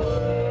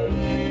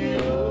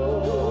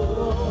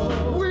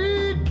 We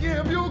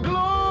give you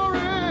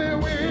glory.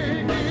 We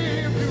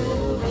give you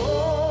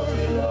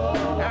glory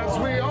as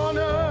we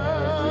honor.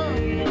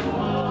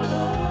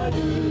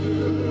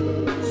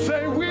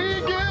 Say, we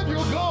give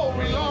you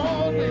glory,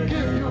 Lord. We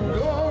give you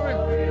glory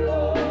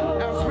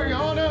as we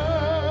honor.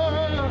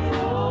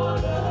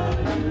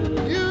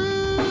 You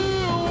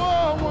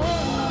are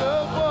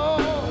wonderful.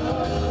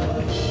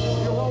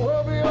 You are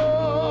worthy,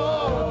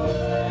 oh.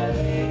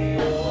 You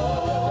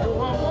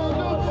are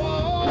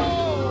wonderful.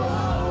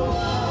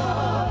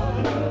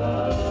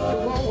 You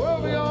are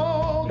worthy,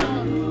 oh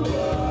God.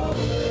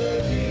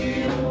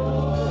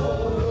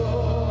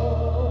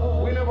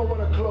 We never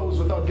want to close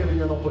without giving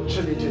you an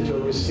opportunity to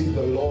receive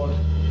the Lord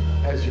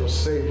as your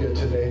Savior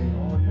today.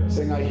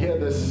 Saying, I hear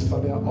this,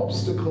 but there are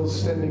obstacles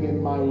standing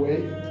in my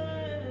way.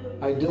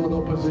 I deal with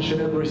opposition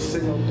every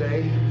single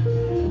day.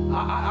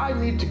 I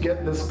need to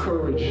get this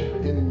courage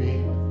in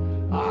me.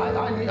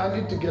 I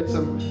need to get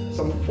some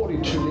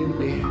fortitude in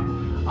me.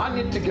 I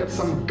need to get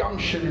some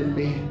gumption in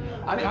me.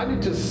 I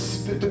need to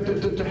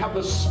have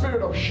the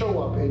spirit of show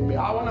up in me.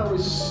 I want to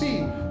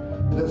receive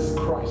this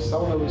Christ. I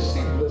want to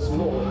receive this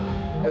Lord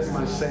as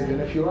my Savior.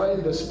 And if you are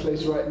in this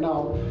place right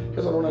now,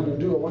 here's what I want you to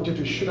do. I want you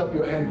to shoot up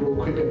your hand real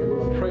quick and we're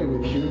going to pray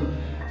with you.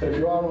 And if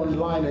you are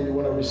online and you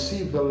want to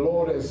receive the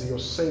Lord as your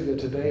Savior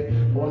today,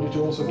 I want you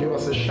to also give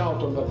us a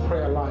shout on the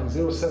prayer line,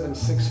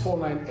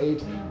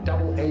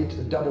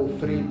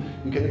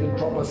 076-498-8833. You can even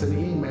drop us an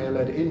email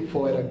at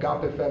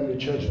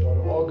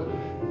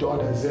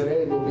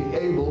info@agapefamilychurch.org.za, and we'll be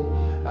able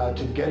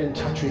to get in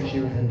touch with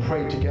you and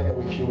pray together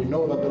with you. We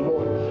know that the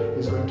Lord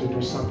is going to do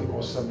something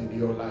awesome in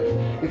your life.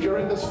 If you're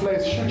in this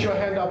place, shoot your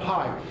hand up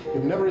high.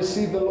 You've never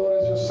received the Lord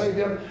as your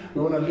Savior,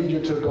 we want to lead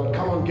you to God.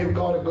 Come on, give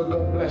God a good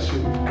God bless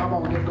you. Come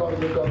on, give God a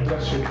good God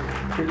bless you.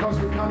 Because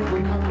we can't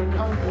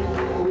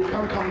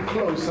come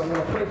close. I'm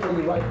going to pray for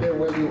you right there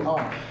where you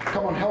are.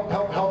 Come on, help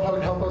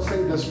us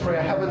say this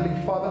prayer. Heavenly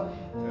Father,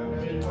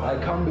 I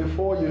come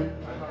before you.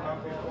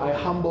 I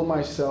humble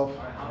myself.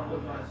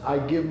 I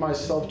give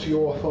myself to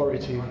your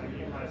authority.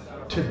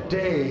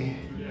 Today,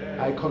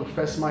 I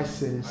confess my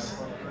sins.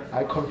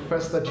 I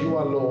confess that you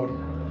are Lord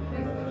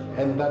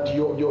and that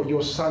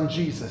your Son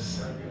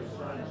Jesus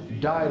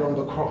died on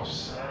the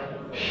cross,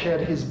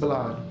 shed his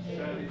blood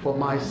for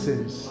my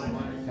sins.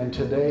 And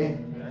today,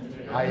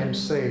 I am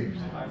saved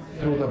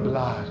through the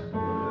blood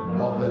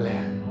of the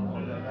Lamb.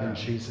 In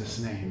Jesus'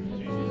 name.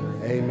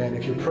 Amen.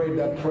 If you prayed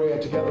that prayer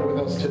together with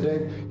us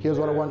today, here's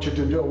what I want you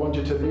to do. I want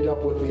you to meet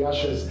up with the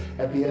ushers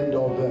at the end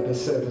of the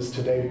service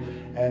today.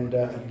 And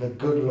the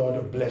good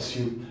Lord bless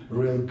you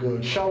real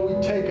good. Shall we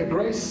take a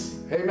grace?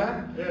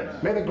 Amen.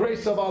 Yes. May the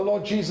grace of our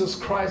Lord Jesus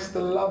Christ, the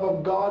love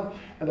of God,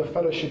 and the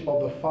fellowship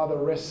of the Father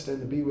rest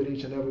and be with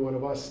each and every one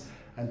of us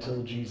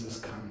until Jesus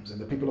comes. And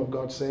the people of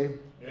God say,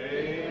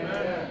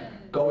 Amen.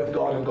 Go with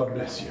God and God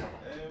bless you.